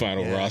make the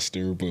final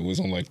roster, but was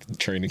on like the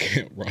training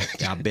camp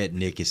roster. I bet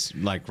Nick is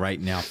like right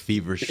now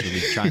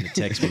feverishly trying to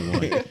text me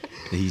one that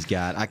he's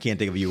got. I can't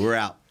think of you. We're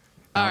out.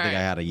 I don't think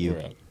I had a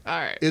U. All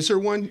right. Is there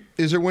one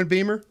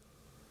Beamer?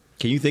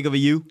 Can you think of a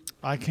U?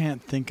 I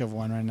can't think of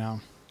one right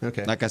now.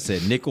 Okay. Like I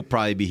said, Nick will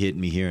probably be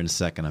hitting me here in a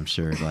second, I'm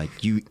sure.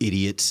 Like, you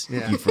idiots.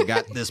 You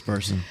forgot this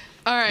person.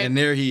 All right. And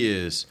there he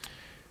is.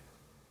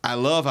 I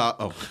love how...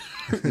 Oh,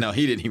 no,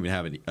 he didn't even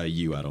have a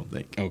U, I don't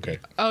think. Okay.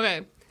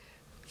 Okay.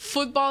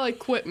 Football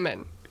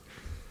equipment.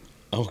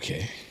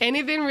 Okay.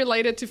 Anything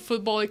related to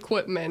football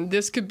equipment.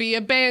 This could be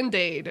a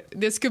Band-Aid.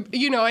 This could,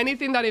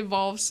 anything that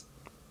involves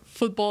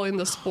football in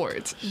the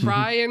sport.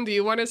 Brian, do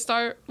you want to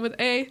start with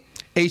A?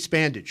 Ace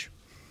bandage.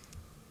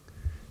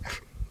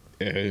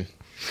 You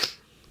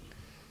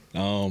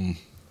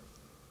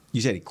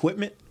said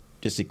equipment?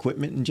 Just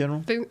equipment in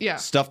general? Yeah.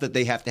 Stuff that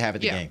they have to have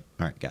at the game.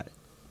 All right, got it.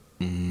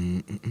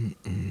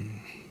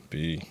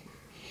 B.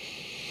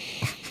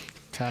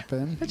 Tap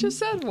in. I just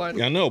said one.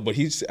 I know, but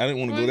I didn't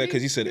want to go there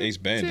because he said ace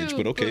bandage,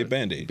 but okay,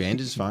 Band-Aid.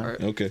 Bandage is fine.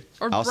 Okay.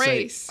 Or I'll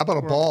brace. How about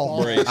a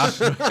ball? Brace.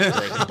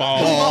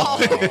 Ball.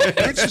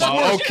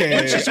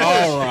 Okay.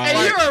 All right.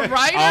 And you're a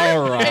writer?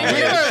 All right. And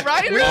you're a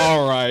writer?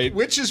 All right.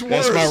 Which is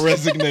worse? That's my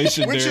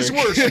resignation. Which is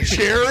Derek. worse, a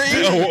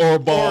cherry or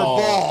ball?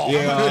 Or ball?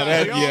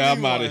 Yeah,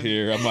 I'm out of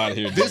here.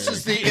 This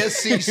is the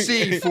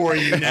SEC for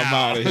you now. I'm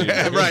out of here.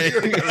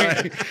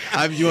 right.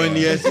 I've joined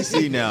the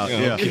SEC now.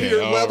 Yeah.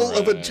 Your level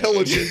of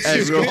intelligence Hey,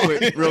 is real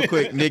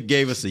quick. Nick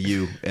gave us a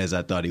U, as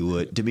I thought he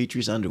would.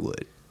 Demetrius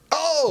Underwood.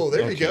 Oh,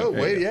 there you go.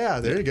 Wait,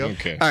 there you go.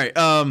 Okay. All right.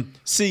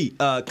 C.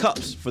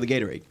 Cups for the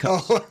Gatorade.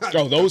 Cups.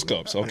 Oh, those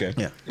cups. Okay.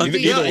 Yeah. Either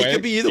way. It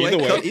could be either way.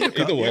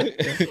 Either way.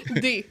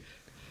 D.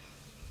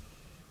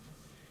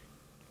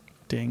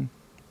 Ding.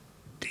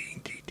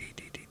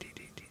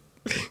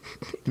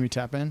 Can we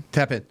tap in?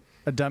 Tap in.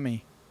 A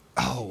dummy.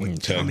 Oh,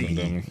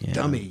 dummy. Yeah.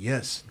 Dummy,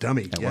 yes.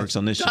 Dummy. That works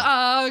on this show.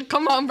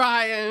 Come on,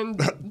 Brian.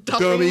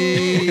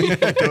 Dummy.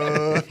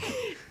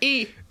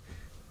 E.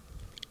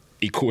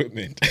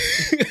 Equipment.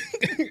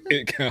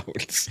 It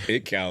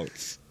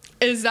counts.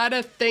 Is that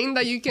a thing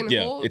that you can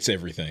hold? Yeah, it's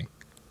everything.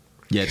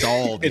 Yeah, it's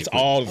all. It's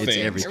all the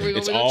things. Everything.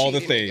 It's all the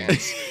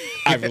things.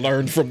 I've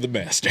learned from the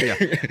master.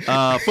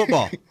 Yeah.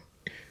 Football.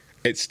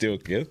 It still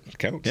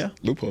counts. Yeah.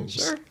 Loopholes.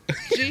 Sure.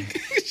 G.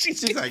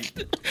 She's like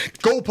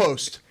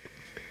Goalpost.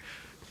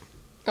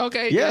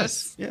 Okay.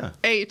 yes. Yeah.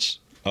 H.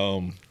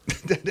 I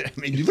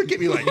mean, you look at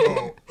me like,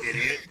 oh,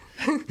 idiot.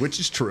 Which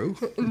is true.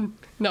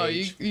 No,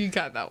 you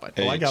got that one.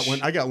 Oh, I got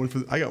one. I got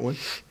one.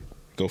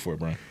 Go for it,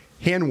 Brian.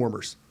 Hand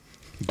warmers.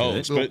 Oh,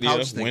 Little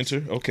pouch things.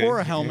 winter. Okay. Or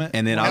a helmet.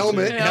 And then I'll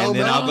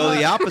go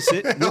the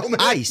opposite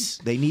with ice.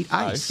 They need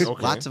ice.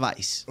 Okay. Lots of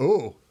ice.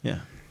 Oh.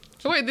 Yeah.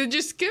 Wait, did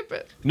you skip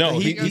it? No,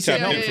 he tapped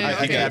yeah, in from yeah, it.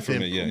 He okay. got it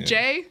from it. Yeah.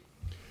 J.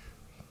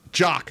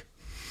 Jock.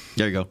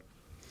 There you go.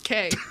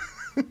 K.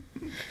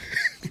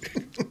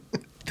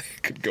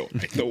 Could go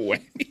either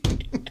way.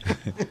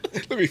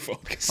 Let me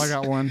focus. I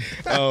got one.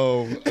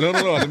 No.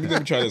 Let me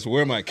try this.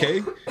 Where am I?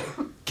 K.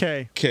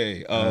 K.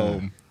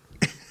 Ketamine.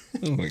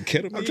 I'm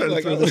trying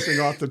to throw this thing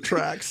off the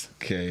tracks.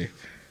 Okay.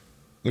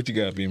 What you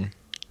got, Beamer?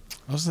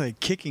 I was like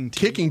kicking T.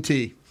 Kicking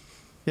T.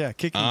 Yeah,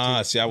 kicking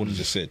T. See, I would have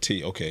just said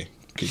T. Okay.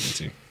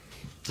 Kicking T.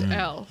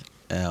 L.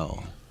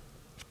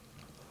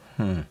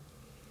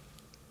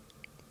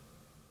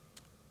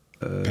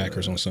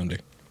 Packers on Sunday.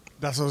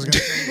 That's what I was going to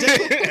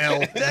say. L.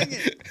 Dang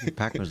it.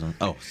 Packers on.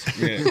 Oh.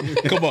 Yeah.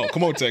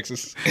 Come on,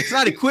 Texas. It's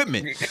not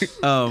equipment.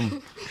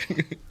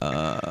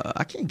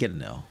 I can't get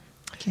an L.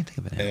 I can't think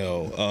of an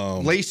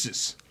L.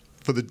 Laces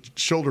for the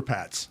shoulder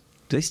pads.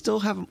 Do they still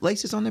have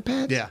laces on their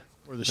pads? Yeah.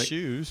 Or the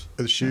shoes.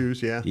 The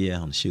shoes, yeah. Yeah,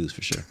 on the shoes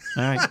for sure.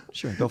 All right.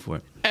 Sure. Go for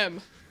it.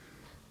 M.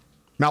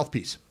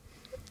 Mouthpiece.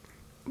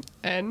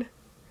 N.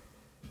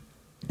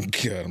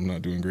 God, I'm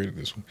not doing great at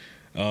this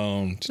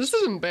one. This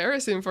is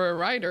embarrassing for a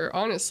writer,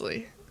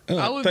 honestly.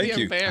 I would thank be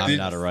you. embarrassed. I'm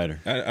not a writer.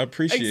 I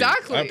appreciate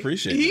Exactly. it. I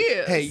appreciate He it.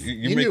 is. Hey,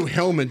 you knew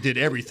Hellman did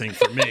everything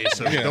for me,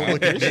 so don't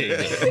look at me.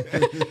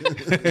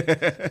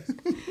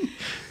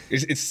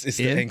 It's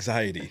the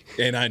anxiety,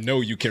 and I know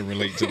you can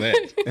relate to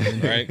that,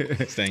 right?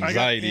 It's the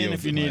anxiety of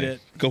if you need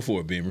it. Go for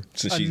it, Beamer.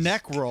 A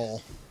neck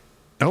roll.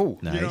 Oh,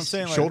 nice. You know what I'm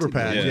saying? Like shoulder to-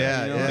 pad.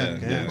 Yeah.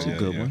 That's a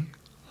good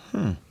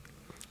one.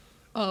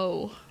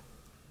 Oh.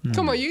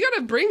 Come on, you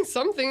gotta bring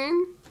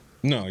something.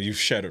 No, you've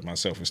shattered my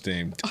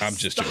self-esteem. I'm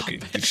just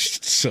joking.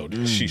 So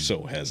she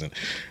so hasn't.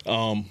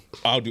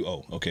 I'll do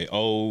O. Okay.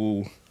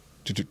 O.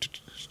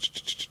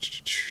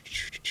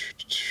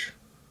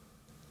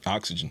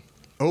 Oxygen.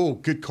 Oh,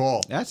 good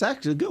call. That's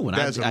actually a good one.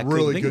 That's I a really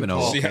couldn't think good of an O.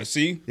 call. See?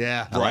 See?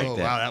 Yeah. I like oh,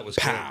 that. Wow, that was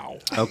Pow.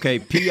 Okay,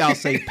 P, I'll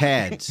say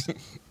pads.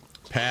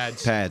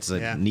 Pads. Pads,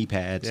 like Yeah. knee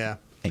pads. Yeah.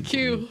 And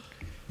Q.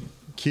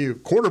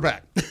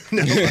 Quarterback.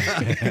 No.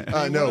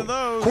 One No. of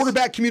those.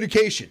 Quarterback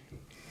communication.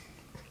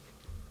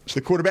 It's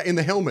the quarterback in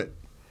the helmet.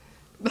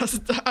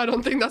 I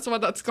don't think that's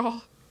what that's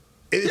called.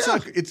 It's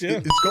not. It's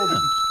called.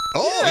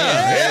 Oh,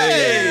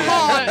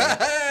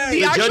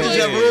 The judges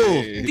have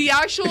ruled. The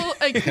actual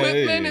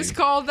equipment is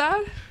called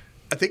that?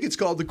 I think it's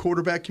called the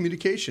quarterback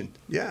communication.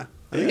 Yeah.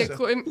 I think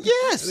so.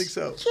 Yes. I think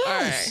so. All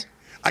right.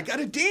 I got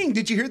a ding.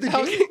 Did you hear the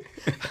ding?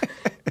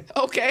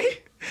 Okay.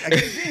 I got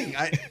a ding.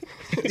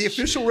 The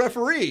official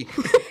referee.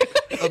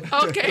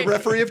 Okay. The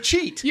referee of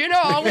cheat. You know,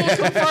 I will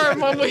confirm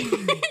when we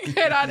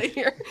get out of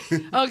here.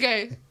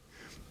 Okay.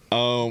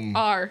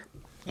 R.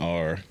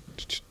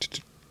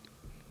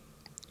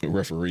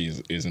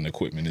 Referee isn't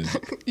equipment, is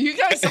it? You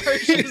guys are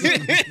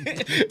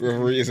just...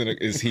 Referee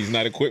is he's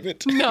not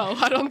equipment? No,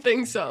 I don't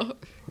think so.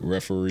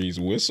 Referee's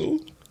whistle?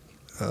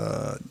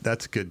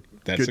 That's good.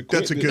 That's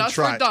That's a good That's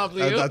try. for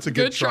W. That's a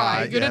good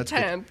try. Good Yeah, that's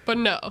attempt, but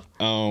no.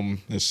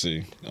 Let's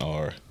see.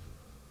 R.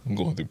 I'm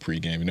going through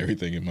pregame and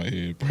everything in my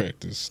head.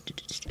 Practice.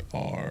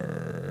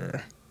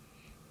 R.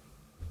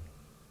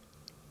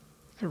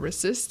 A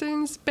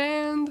resistance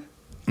band?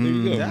 There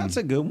you go. That's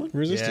a good one.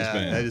 Resistance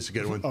band. That is a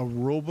good one. A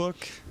rule book.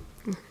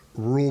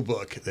 Rule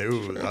book.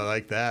 Ooh, I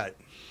like that.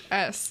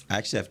 S. I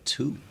actually have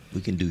two.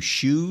 We can do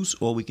shoes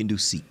or we can do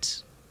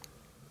seats.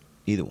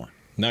 Either one.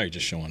 Now you're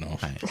just showing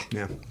off.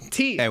 Yeah.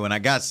 T. Hey, when I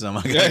got some,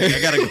 I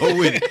gotta go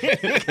with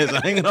it because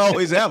I ain't gonna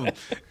always have them.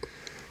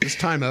 Is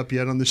time up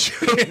yet on the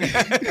show?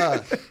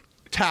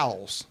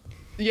 Towels.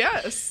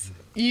 Yes.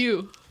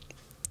 U.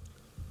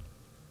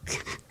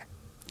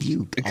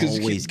 You Because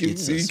always get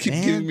you us, keep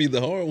man. giving me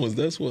the hard ones.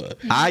 That's why.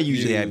 I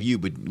usually have you,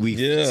 but we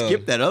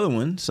skipped that other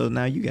one, so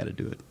now you got to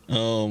do it.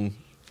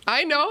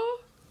 I know.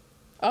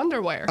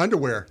 Underwear.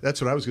 Underwear.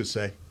 That's what I was going to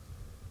say.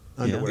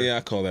 Underwear. Yeah,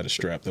 I call that a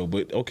strap though,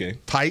 but okay.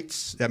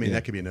 Tights. I mean,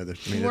 that could be another.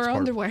 I mean, Wear that's part of-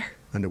 underwear.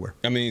 Underwear.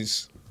 I mean,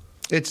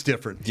 it's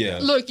different. Yeah.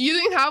 Look, you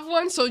didn't have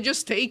one, so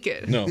just take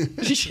it. No, I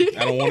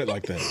don't want it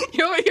like that.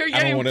 You're I don't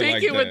getting want it like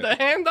picky with that.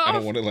 the handoff. I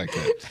don't want it like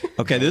that.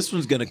 Okay, this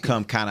one's going to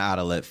come kind of out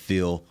of left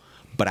field,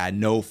 but I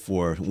know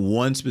for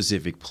one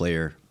specific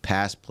player,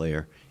 past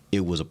player,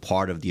 it was a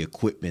part of the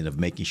equipment of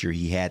making sure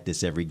he had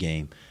this every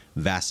game.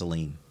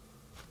 Vaseline.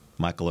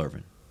 Michael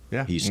Irvin.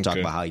 Yeah. He used to talk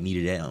about how he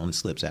needed it on the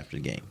slips after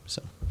the game.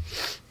 So,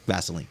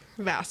 Vaseline.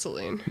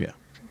 Vaseline. Yeah.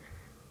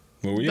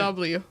 Where were you?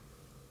 W.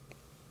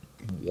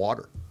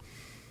 Water.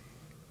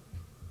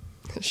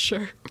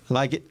 Sure.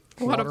 Like it.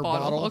 Water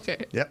bottle.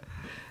 Okay. Yep.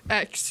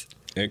 X.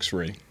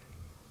 X-ray.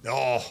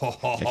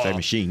 Oh. X-ray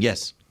machine.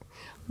 Yes.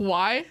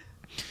 Y.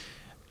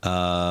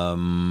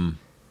 Yellow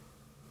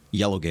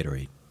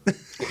Gatorade.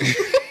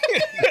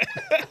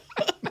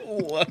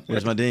 What?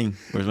 Where's my ding?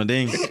 Where's my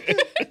ding?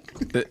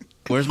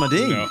 Where's my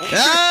ding? No.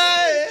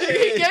 Hey!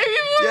 He gave you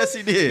one? Yes,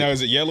 he did. Now,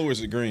 is it yellow or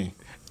is it green?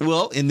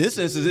 Well, in this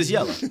instance, it's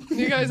yellow.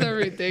 You guys are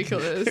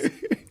ridiculous.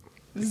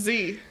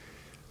 Z.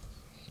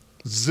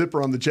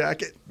 Zipper on the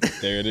jacket.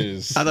 There it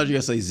is. I thought you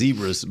were going to say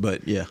zebras,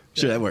 but yeah,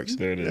 sure, that works.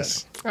 There it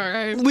is. All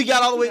right. We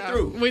got all the way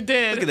through. We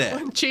did. Look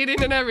at that.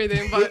 Cheating and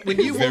everything, but When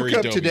you Very woke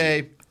up W.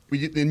 today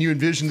and you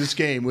envisioned this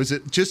game, was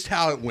it just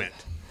how it went?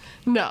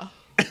 no.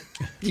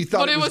 You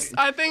thought But it was.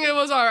 I think it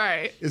was all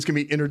right. it's going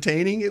to be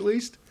entertaining at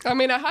least? I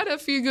mean, I had a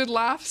few good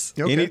laughs.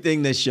 Okay.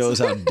 Anything that shows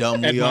how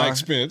dumb At we my are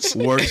expense.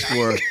 works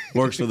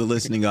for the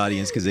listening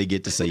audience because they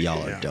get to say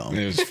y'all are dumb.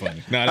 It was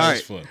funny. No, that All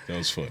was right. fun. That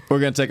was fun. We're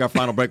going to take our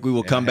final break. We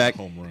will come I had back. a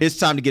home run. It's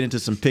time to get into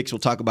some picks. We'll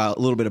talk about a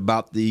little bit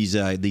about these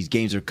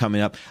games that are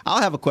coming up.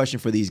 I'll have a question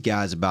for these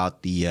guys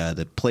about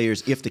the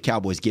players if the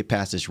Cowboys get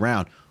past this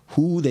round,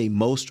 who they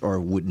most or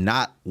would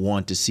not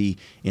want to see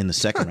in the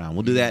second round.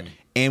 We'll do that,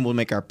 and we'll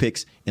make our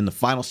picks in the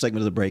final segment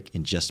of the break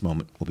in just a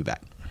moment. We'll be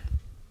back.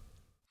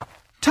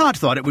 Todd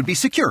thought it would be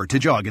secure to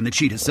jog in the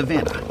cheetah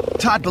savanna.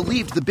 Todd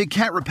believed the big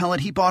cat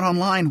repellent he bought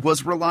online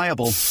was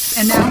reliable.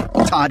 And now,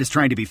 Todd is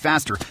trying to be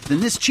faster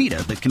than this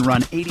cheetah that can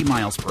run 80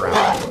 miles per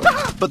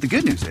hour. But the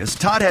good news is,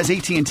 Todd has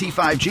AT&T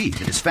 5G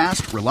that is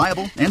fast,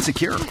 reliable, and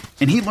secure.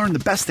 And he learned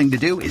the best thing to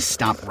do is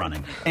stop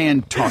running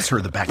and toss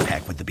her the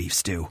backpack with the beef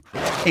stew.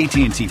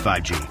 AT&T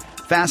 5G.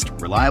 Fast,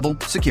 reliable,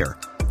 secure.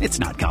 It's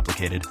not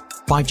complicated.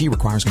 5G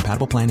requires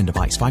compatible plan and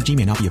device. 5G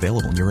may not be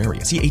available in your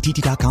area. See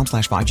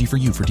att.com/5G for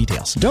you for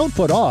details. Don't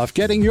put off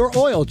getting your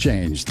oil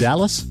changed,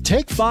 Dallas.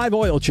 Take 5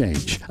 Oil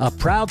Change. A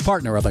proud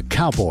partner of the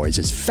Cowboys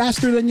is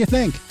faster than you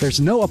think. There's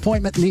no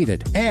appointment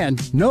needed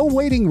and no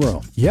waiting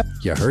room. Yep,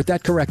 you heard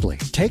that correctly.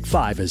 Take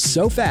 5 is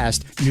so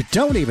fast, you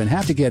don't even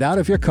have to get out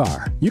of your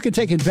car. You can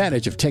take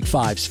advantage of Take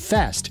 5's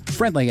fast,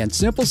 friendly, and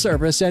simple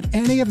service at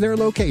any of their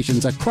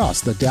locations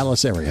across the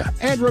Dallas area.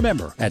 And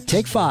remember, at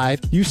Take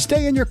 5, you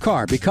stay in your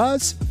car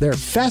because they're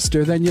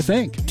faster than you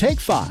think.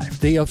 Take 5,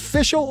 the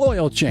official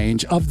oil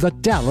change of the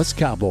Dallas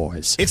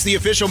Cowboys. It's the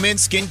official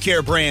men's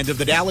skincare brand of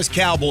the Dallas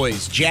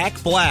Cowboys,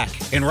 Jack Black.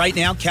 And right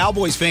now,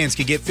 Cowboys fans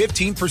can get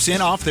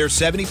 15% off their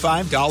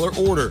 $75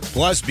 order.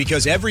 Plus,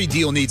 because every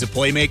deal needs a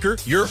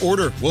playmaker, your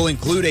order will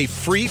include a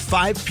free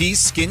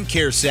 5-piece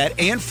skincare set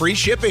and free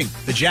shipping.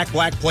 The Jack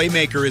Black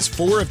Playmaker is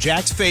 4 of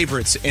Jack's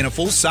favorites and a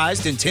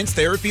full-sized intense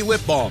therapy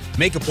lip balm.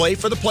 Make a play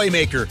for the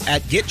Playmaker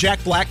at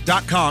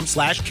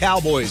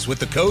getjackblack.com/Cowboys with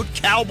the code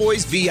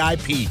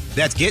CowboysVIP.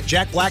 That's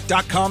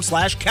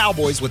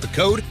getjackblack.com/Cowboys with the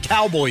code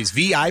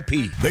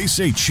CowboysVIP. They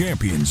say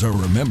champions are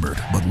remembered,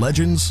 but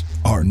legends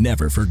are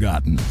never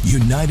forgotten.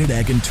 United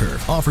Ag and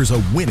Turf offers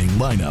a winning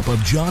lineup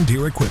of John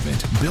Deere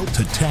equipment built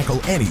to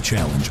tackle any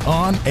challenge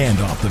on and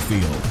off the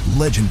field.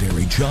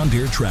 Legendary John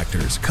Deere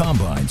tractors,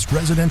 combines,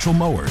 residential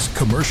mowers,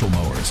 commercial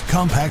mowers,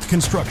 compact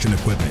construction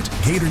equipment,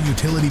 Gator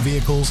utility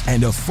vehicles,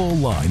 and a full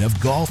line of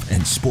golf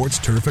and sports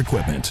turf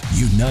equipment.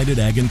 United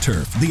Ag and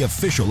Turf, the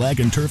official Ag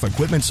and Turf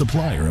equipment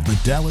supplier of the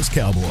Dallas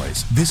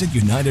Cowboys. Visit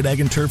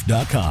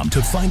unitedagandturf.com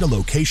to find a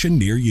location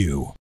near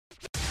you.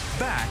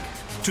 Back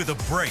to the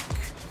break.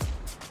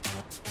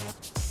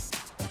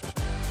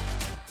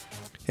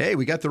 Hey,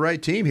 we got the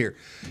right team here.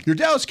 Your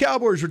Dallas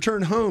Cowboys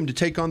return home to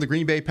take on the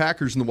Green Bay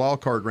Packers in the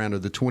wild card round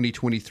of the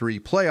 2023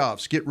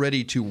 playoffs. Get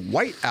ready to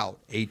white out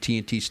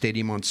AT&T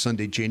Stadium on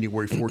Sunday,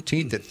 January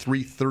 14th at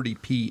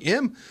 3:30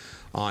 p.m.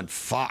 on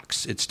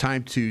Fox. It's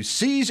time to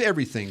seize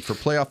everything. For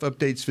playoff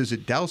updates,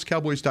 visit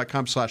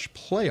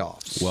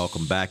dallascowboys.com/playoffs.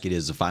 Welcome back. It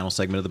is the final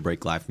segment of the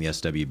break, live from the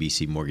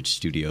SWBC Mortgage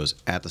Studios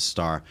at the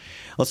Star.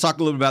 Let's talk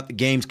a little bit about the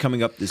games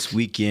coming up this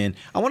weekend.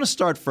 I want to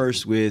start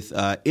first with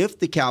if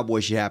the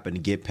Cowboys should happen to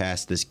get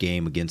past this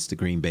game against the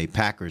Green Bay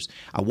Packers,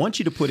 I want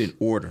you to put in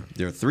order.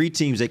 There are 3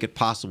 teams they could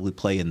possibly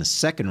play in the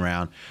second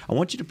round. I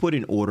want you to put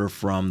in order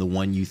from the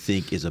one you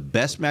think is a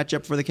best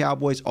matchup for the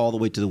Cowboys all the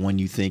way to the one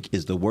you think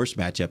is the worst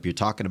matchup. You're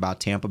talking about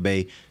Tampa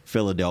Bay,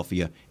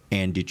 Philadelphia,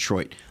 and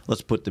Detroit.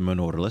 Let's put them in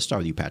order. Let's start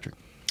with you, Patrick.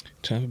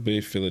 Tampa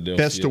Bay, Philadelphia.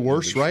 Best to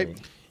worst, right?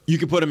 You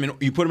can put them in.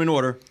 You put them in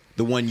order.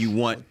 The one you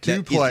want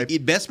to play.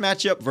 Best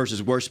matchup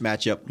versus worst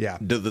matchup. Yeah.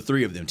 The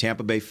 3 of them: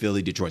 Tampa Bay,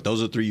 Philly, Detroit.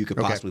 Those are 3 you could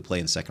possibly play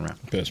in the second round.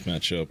 Best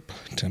matchup: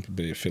 Tampa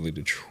Bay, Philly,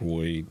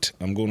 Detroit.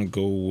 I'm going to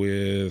go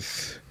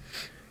with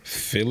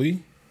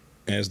Philly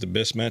as the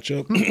best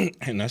matchup,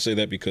 and I say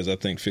that because I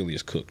think Philly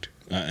is cooked.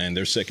 And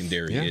their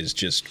secondary is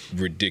just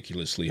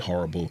ridiculously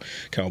horrible.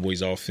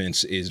 Cowboys'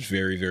 offense is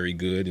very, very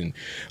good. And,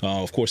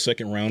 of course,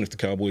 second round, if the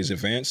Cowboys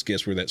advance,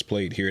 guess where that's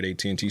played? Here at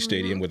AT&T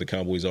Stadium, where the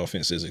Cowboys'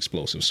 offense is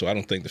explosive. So I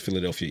don't think the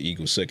Philadelphia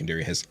Eagles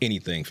secondary has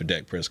anything for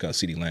Dak Prescott,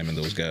 CeeDee Lamb, and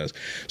those guys.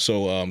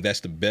 So that's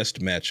the best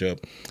matchup.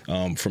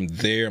 From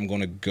there, I'm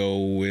going to go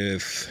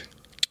with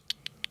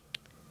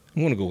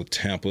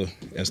Tampa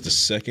as the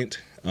second.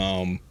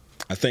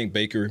 I think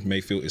Baker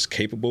Mayfield is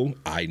capable.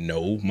 I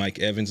know Mike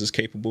Evans is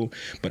capable,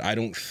 but I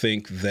don't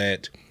think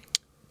that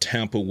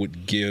Tampa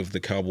would give the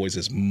Cowboys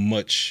as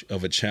much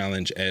of a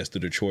challenge as a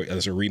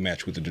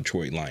rematch with the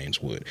Detroit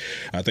Lions would.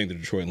 I think the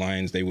Detroit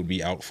Lions, they would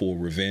be out for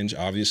revenge,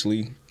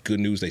 obviously.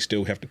 Good news, they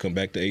still have to come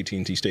back to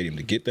AT&T Stadium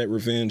to get that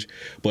revenge.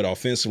 But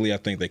offensively, I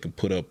think they could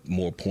put up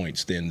more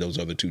points than those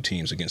other 2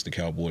 teams against the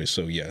Cowboys.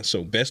 So,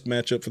 so best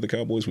matchup for the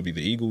Cowboys would be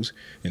the Eagles,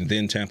 and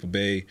then Tampa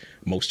Bay.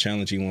 Most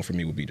challenging one for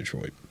me would be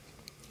Detroit.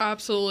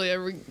 Absolutely, I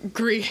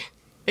agree.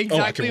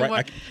 Exactly.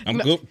 I'm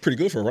pretty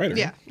good for a writer.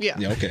 Yeah, yeah.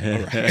 Yeah, okay, all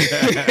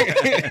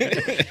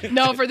right.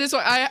 No, for this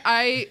one,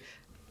 I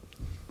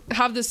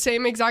have the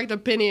same exact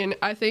opinion.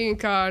 I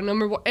think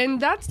number 1,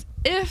 and that's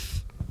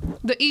if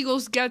the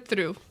Eagles get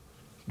through.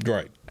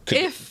 Right.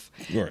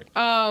 Right.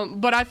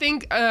 But I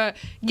think, the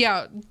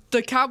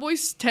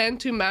Cowboys tend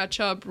to match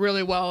up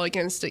really well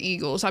against the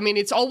Eagles. I mean,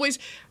 it's always,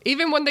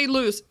 even when they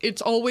lose,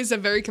 it's always a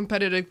very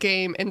competitive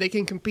game, and they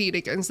can compete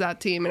against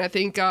that team. And I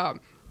think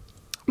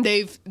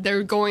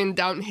they're going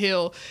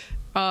downhill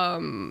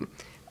on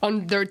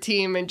their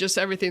team and just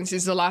everything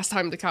since the last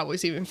time the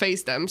Cowboys even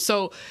faced them.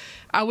 So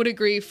I would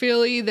agree,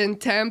 Philly, then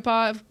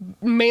Tampa,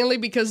 mainly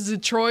because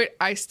Detroit,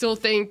 I still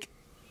think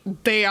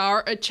they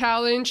are a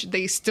challenge.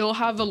 They still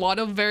have a lot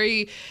of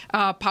very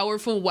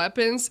powerful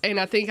weapons, and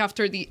I think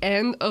after the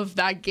end of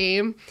that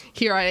game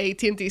here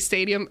at AT&T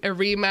Stadium, a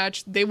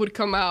rematch, they would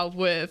come out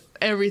with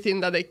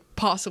everything that they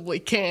possibly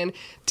can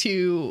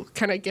to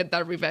kind of get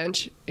that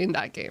revenge in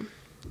that game.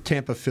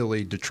 Tampa,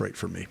 Philly, Detroit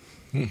for me.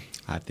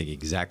 I think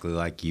exactly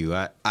like you.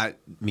 I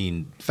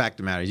mean, fact of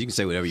the matter is, you can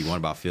say whatever you want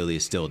about Philly.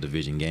 It's still a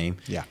division game.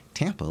 Yeah.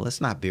 Tampa,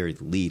 let's not bury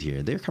the lead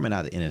here. They're coming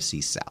out of the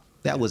NFC South.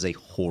 That was a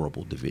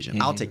horrible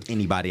division. I'll take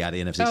anybody out of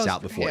the NFC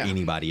South before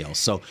anybody else.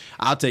 So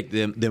I'll take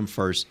them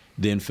first,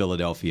 then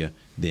Philadelphia,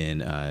 then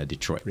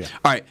Detroit. Yeah.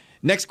 All right,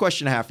 next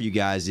question I have for you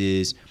guys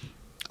is,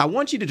 I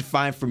want you to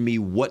define for me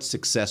what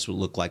success would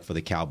look like for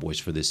the Cowboys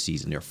for this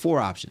season. There are 4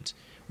 options.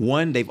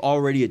 1, they've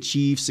already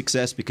achieved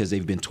success because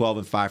they've been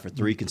 12-5 for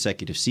 3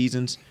 consecutive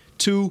seasons.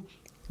 2,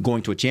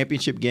 going to a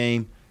championship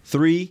game.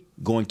 3,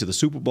 going to the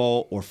Super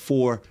Bowl. Or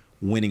 4,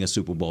 winning a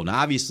Super Bowl. Now,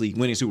 obviously,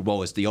 winning a Super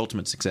Bowl is the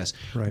ultimate success.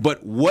 Right.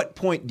 But what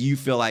point do you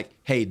feel like,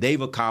 hey,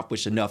 they've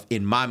accomplished enough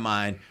in my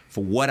mind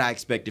for what I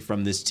expected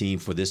from this team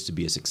for this to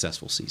be a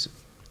successful season?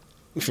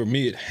 For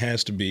me, it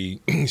has to be,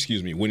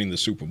 winning the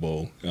Super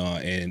Bowl.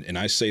 And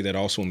I say that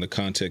also in the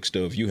context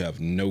of you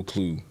have no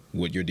clue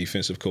what your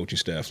defensive coaching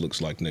staff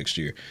looks like next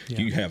year.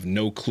 Yeah. You have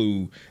no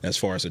clue as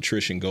far as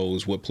attrition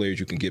goes, what players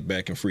you can get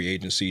back in free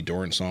agency,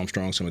 Dorrance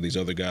Armstrong, some of these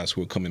other guys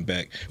who are coming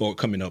back or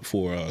coming up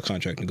for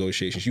contract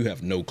negotiations. You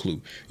have no clue.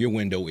 Your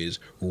window is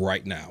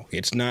right now.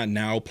 It's not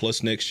now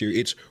plus next year.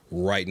 It's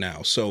right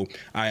now. So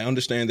I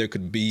understand there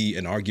could be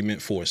an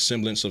argument for a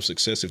semblance of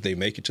success if they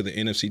make it to the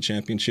NFC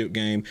Championship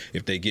game,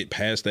 if they get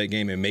past that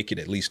game and make it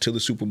at least to the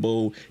Super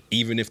Bowl,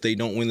 even if they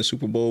don't win the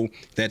Super Bowl.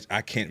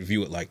 I can't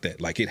view it like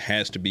that. Like, it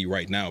has to be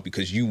right now,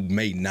 because you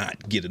may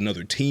not get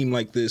another team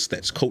like this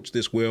that's coached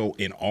this well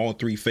in all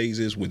 3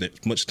 phases with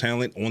as much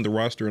talent on the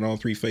roster in all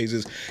 3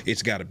 phases.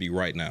 It's got to be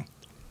right now.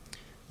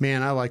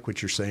 Man, I like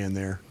what you're saying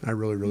there. I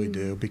really, really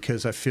do,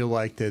 because I feel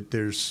like that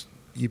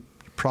you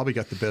probably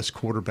got the best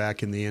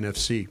quarterback in the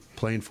NFC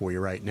playing for you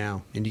right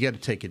now, and you got to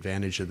take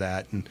advantage of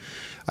that. And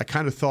I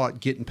kind of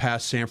thought getting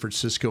past San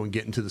Francisco and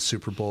getting to the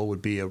Super Bowl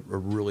would be a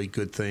really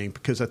good thing,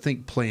 because I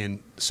think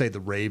playing, say, the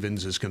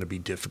Ravens is going to be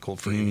difficult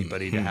for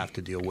anybody to have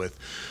to deal with.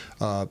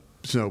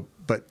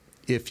 But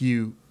if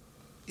you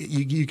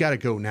got to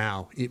go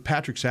now.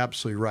 Patrick's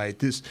absolutely right.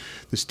 This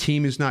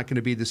team is not going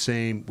to be the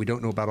same. We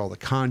don't know about all the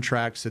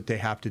contracts that they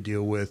have to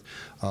deal with.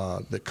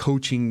 The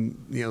coaching,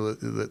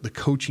 the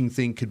coaching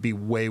thing could be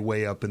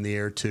way up in the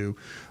air too.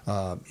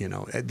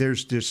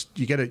 There's just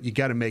you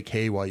got to make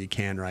hay while you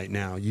can right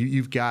now.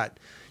 You've got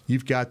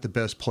the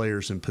best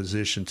players in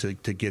position to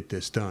get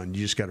this done.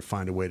 You just got to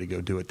find a way to go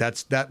do it.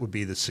 That would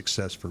be the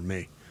success for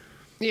me.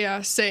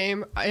 Yeah,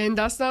 same. And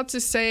that's not to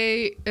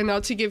say and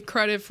not to give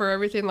credit for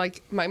everything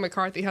like Mike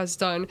McCarthy has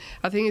done.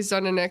 I think he's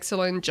done an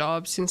excellent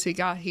job since he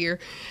got here.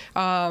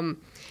 And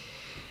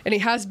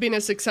it has been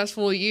a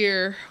successful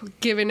year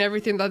given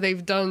everything that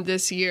they've done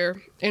this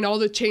year and all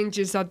the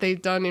changes that they've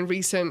done in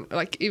recent,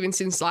 like even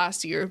since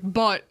last year.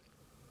 But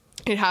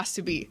it has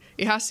to be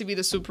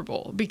the Super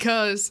Bowl,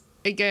 because,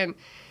 again,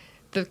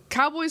 the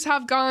Cowboys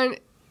have gone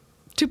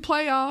to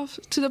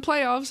the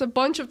playoffs a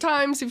bunch of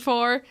times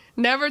before,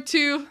 never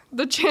to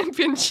the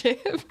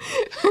championship.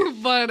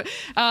 but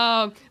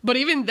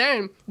even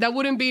then, that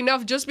wouldn't be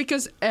enough, just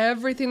because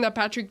everything that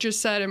Patrick just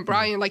said and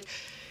Brian, like,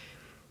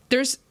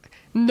 there's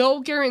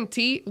no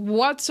guarantee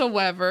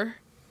whatsoever.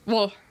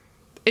 Well,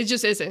 it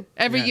just isn't.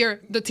 Every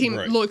year, the team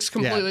looks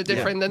completely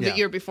different than the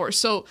year before.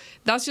 So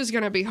that's just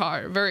going to be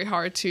very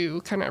hard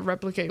to kind of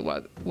replicate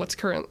what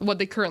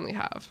they currently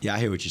have. Yeah, I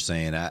hear what you're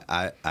saying.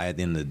 I at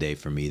the end of the day,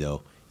 for me,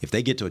 though, if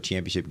they get to a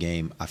championship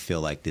game, I feel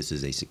like this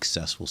is a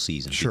successful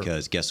season. Sure.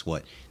 Because guess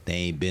what? They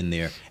ain't been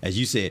there. As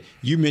you said,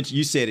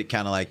 you said it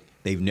kind of like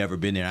they've never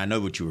been there. I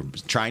know what you were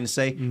trying to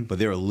say, but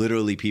there are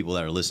literally people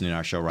that are listening to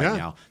our show right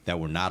now that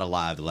were not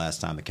alive the last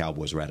time the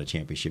Cowboys were at a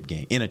championship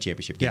game,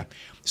 Yeah.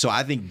 So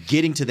I think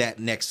getting to that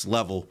next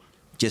level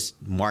just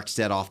marks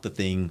that off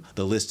the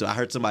list. I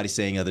heard somebody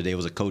saying the other day, it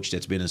was a coach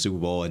that's been in a Super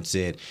Bowl and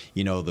said,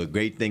 the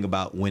great thing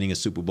about winning a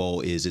Super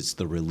Bowl is it's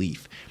the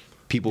relief.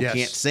 People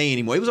can't say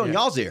anymore. It was on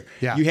y'all's there.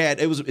 Yeah. You had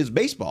it was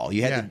baseball.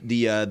 You had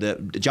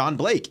the John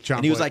Blake,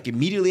 and he was like,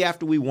 immediately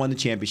after we won the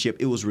championship,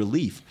 it was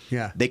relief.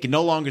 Yeah, they can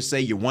no longer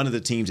say you're one of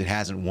the teams that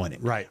hasn't won it.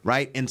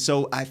 Right. And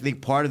so I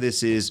think part of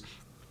this is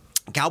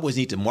Cowboys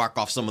need to mark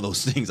off some of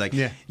those things. Like,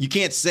 you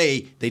can't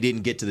say they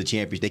didn't get to the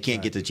championship. They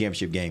can't get to the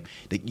championship game.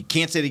 You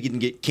can't say they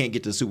can't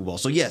get to the Super Bowl.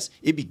 So, yes,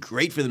 it'd be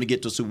great for them to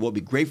get to a Super Bowl. It'd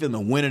be great for them to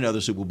win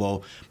another Super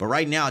Bowl. But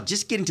right now,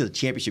 just getting to the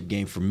championship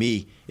game for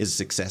me is a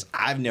success.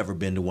 I've never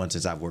been to one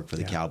since I've worked for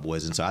the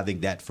Cowboys. And so I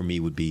think that for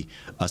me would be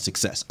a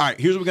success. All right,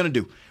 here's what we're going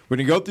to do. We're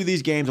going to go through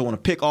these games. I want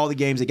to pick all the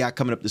games they got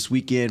coming up this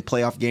weekend,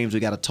 playoff games.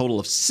 We got a total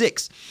of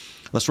 6.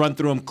 Let's run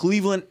through them.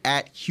 Cleveland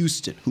at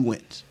Houston. Who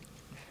wins?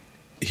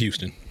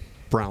 Houston.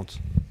 Browns.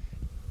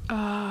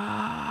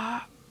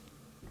 I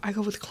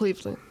go with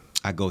Cleveland.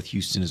 I go with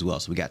Houston as well.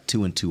 So we got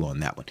 2-2 on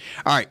that one.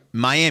 All right,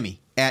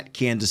 Miami at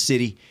Kansas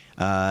City.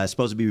 It's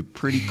supposed to be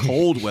pretty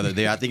cold weather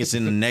there. I think it's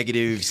in the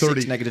negative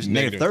 30. Negative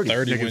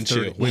 30 wind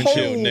chill. Wind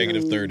chill,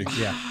 negative 30.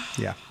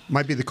 Yeah.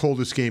 Might be the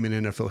coldest game in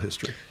NFL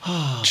history.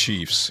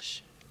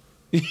 Chiefs.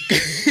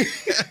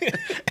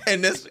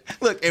 And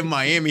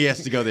Miami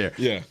has to go there.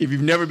 Yeah. If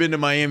you've never been to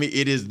Miami,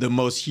 it is the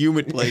most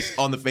humid place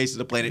on the face of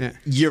the planet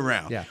year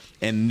round. Yeah.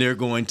 And they're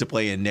going to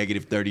play in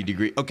negative 30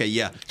 degree. Okay,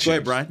 yeah. Go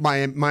ahead, Brian.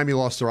 Miami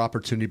lost their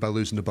opportunity by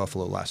losing to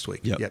Buffalo last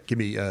week. Yep. Give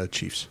me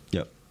Chiefs.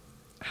 Yep.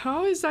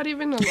 How is that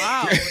even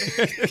allowed?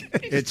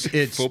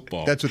 It's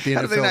football. That's what the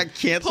How do they NFL. not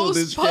cancel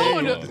this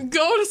Postpone. game?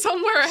 Go to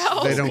somewhere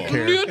else. They don't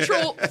care.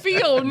 Neutral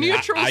field,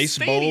 neutral Ice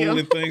stadium. bowl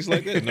and things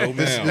like that. No,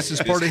 man. This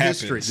is part of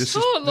history. This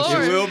is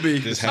Lord. It will be.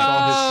 This It's all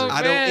happens. history.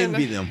 I don't man.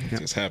 envy them.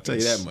 This I'll tell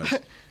you happens. that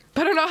much.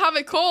 Better not have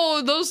it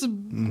cold. Those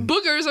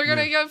boogers are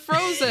gonna get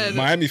frozen.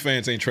 Miami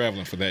fans ain't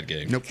traveling for that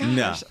game. Nope.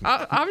 No.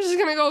 I'm just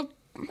gonna go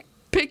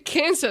pick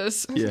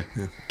Kansas. Yeah.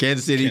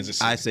 Kansas City. Kansas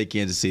City. I say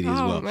Kansas City as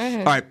Oh, well. man.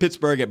 All right,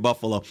 Pittsburgh at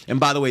Buffalo. And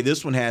by the way,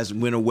 this one has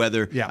winter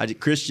weather. Yeah.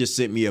 Chris just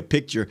sent me a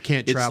picture.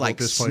 Can't it's travel like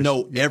this place.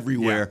 snow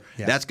everywhere.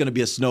 Yeah. That's going to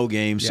be a snow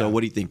game. So Yeah.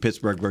 what do you think,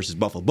 Pittsburgh versus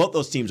Buffalo? Both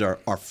those teams are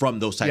from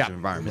those types of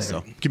environments.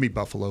 So Give me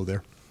Buffalo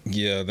there.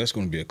 Yeah, that's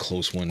going to be a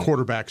close one.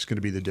 Quarterback's going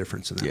to be the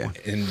difference in that one.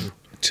 And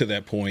to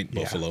that point,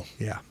 Buffalo.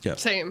 Yeah. Yep.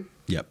 Same.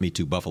 Yep, me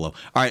too, Buffalo. All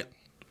right,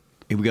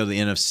 here we go to the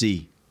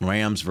NFC.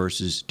 Rams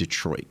versus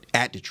Detroit.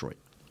 At Detroit.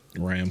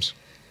 Rams.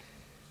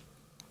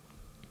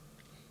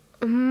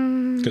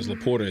 Because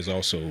Laporta is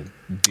also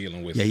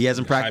dealing with He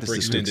hasn't practiced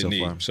this week hyperextended so knee,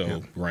 far. so Yeah.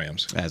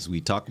 Rams. As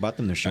we talk about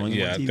them, they're showing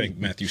Yeah, on TV. I think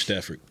Matthew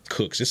Stafford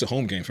cooks. It's a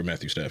home game for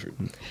Matthew Stafford.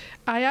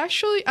 I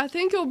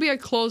think it'll be a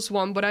close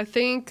one, but I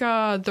think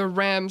the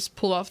Rams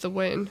pull off the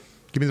win.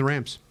 Give me the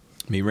Rams.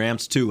 Me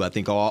Rams too. I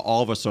think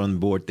all of us are on the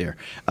board there.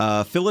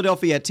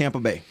 Philadelphia at Tampa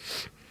Bay.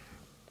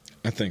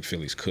 I think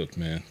Philly's cooked,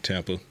 man.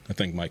 Tampa. I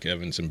think Mike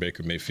Evans and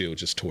Baker Mayfield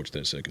just torched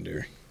that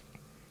secondary.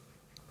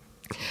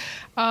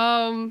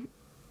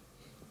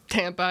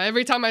 Tampa.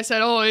 Every time I said,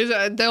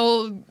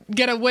 they'll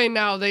get a win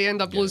now, they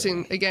end up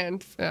losing again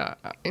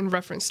in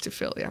reference to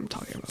Philly I'm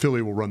talking about.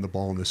 Philly will run the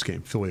ball in this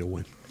game. Philly will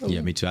win.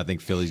 Yeah, me too. I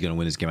think Philly's going to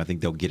win this game. I think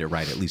they'll get it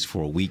right at least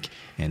for a week,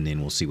 and then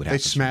we'll see what They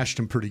happens. smashed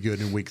them pretty good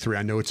in week 3.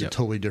 I know it's a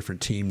totally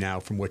different team now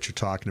from what you're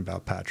talking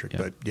about, Patrick.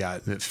 But, yeah,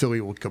 Philly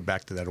will go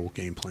back to that old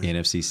game plan. The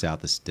NFC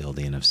South is still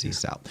the NFC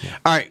South.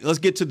 All right, let's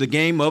get to the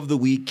game of the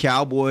week.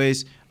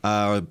 Cowboys,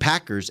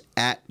 Packers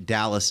at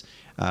Dallas.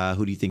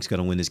 Who do you think is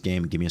going to win this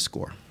game? Give me a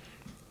score.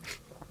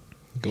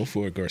 Go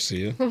for it,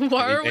 Garcia.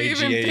 Why are we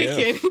even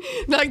picking?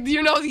 Like,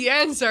 you know the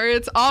answer.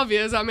 It's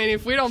obvious. I mean,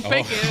 if we don't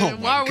pick it,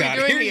 what are we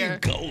doing here?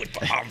 Go with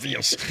the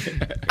obvious.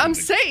 I'm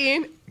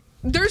saying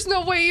there's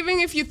no way, even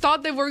if you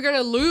thought they were going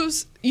to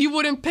lose, you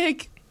wouldn't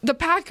pick the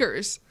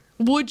Packers,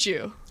 would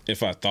you?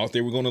 If I thought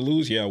they were going to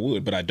lose, yeah, I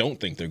would. But I don't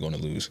think they're going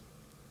to lose.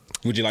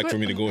 Would you like for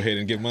me to go ahead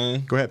and give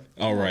mine? Go ahead.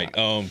 All right.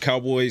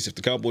 Cowboys, if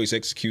the Cowboys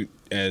execute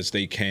as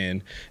they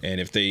can, and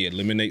if they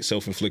eliminate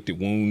self-inflicted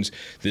wounds,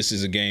 this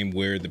is a game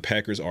where the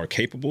Packers are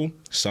capable,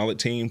 solid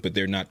team, but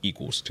they're not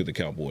equals to the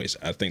Cowboys.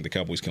 I think the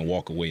Cowboys can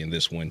walk away in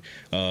this one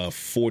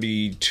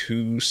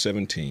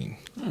 42-17.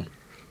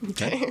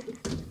 Okay.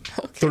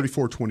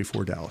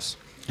 34-24 Dallas.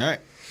 All right.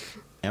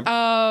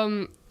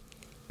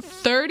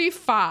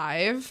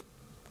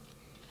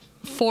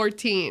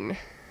 35-14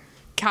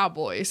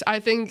 Cowboys. I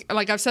think,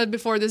 like I've said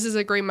before, this is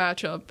a great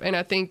matchup, and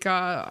I think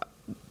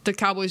the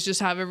Cowboys just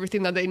have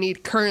everything that they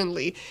need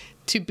currently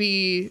to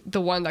be the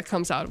one that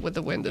comes out with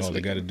the win this All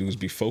week. they got to do is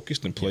be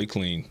focused and play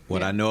clean.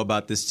 What I know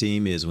about this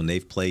team is when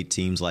they've played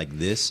teams like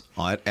this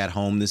at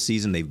home this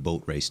season, they've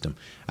boat raced them.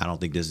 I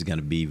don't think this is going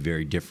to be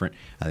very different.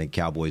 I think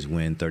Cowboys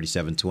win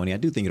 37-20. I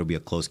do think it'll be a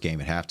close game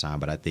at halftime,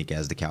 but I think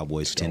as the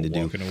Cowboys tend to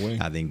do,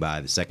 I think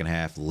by the second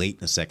half, late in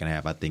the second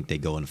half, I think they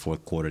go in the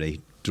fourth quarter, they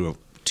throw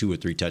 2 or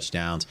 3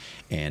 touchdowns,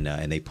 and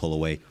they pull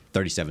away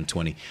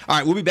 37-20. All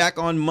right, we'll be back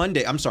on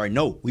Monday. I'm sorry,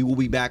 no, we will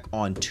be back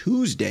on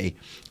Tuesday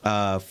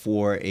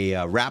for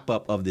a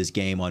wrap-up of this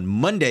game. On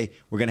Monday,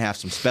 we're going to have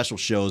some special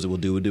shows that we'll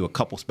do. We'll do a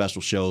couple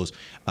special shows.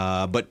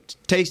 But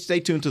stay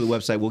tuned to the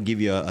website. We'll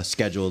give you a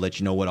schedule, let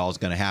you know what all is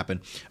going to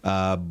happen.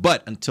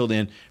 But until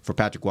then, for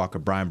Patrick Walker,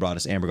 Brian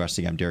Broaddus, Amber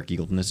Garcia, I'm Derek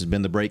Eagleton. This has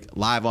been The Break,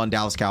 live on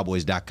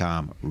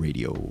DallasCowboys.com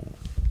radio.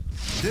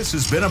 This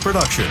has been a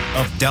production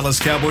of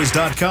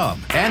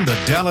DallasCowboys.com and the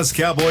Dallas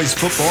Cowboys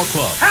Football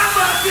Club. How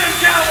about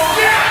this, Cowboys?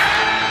 Yeah!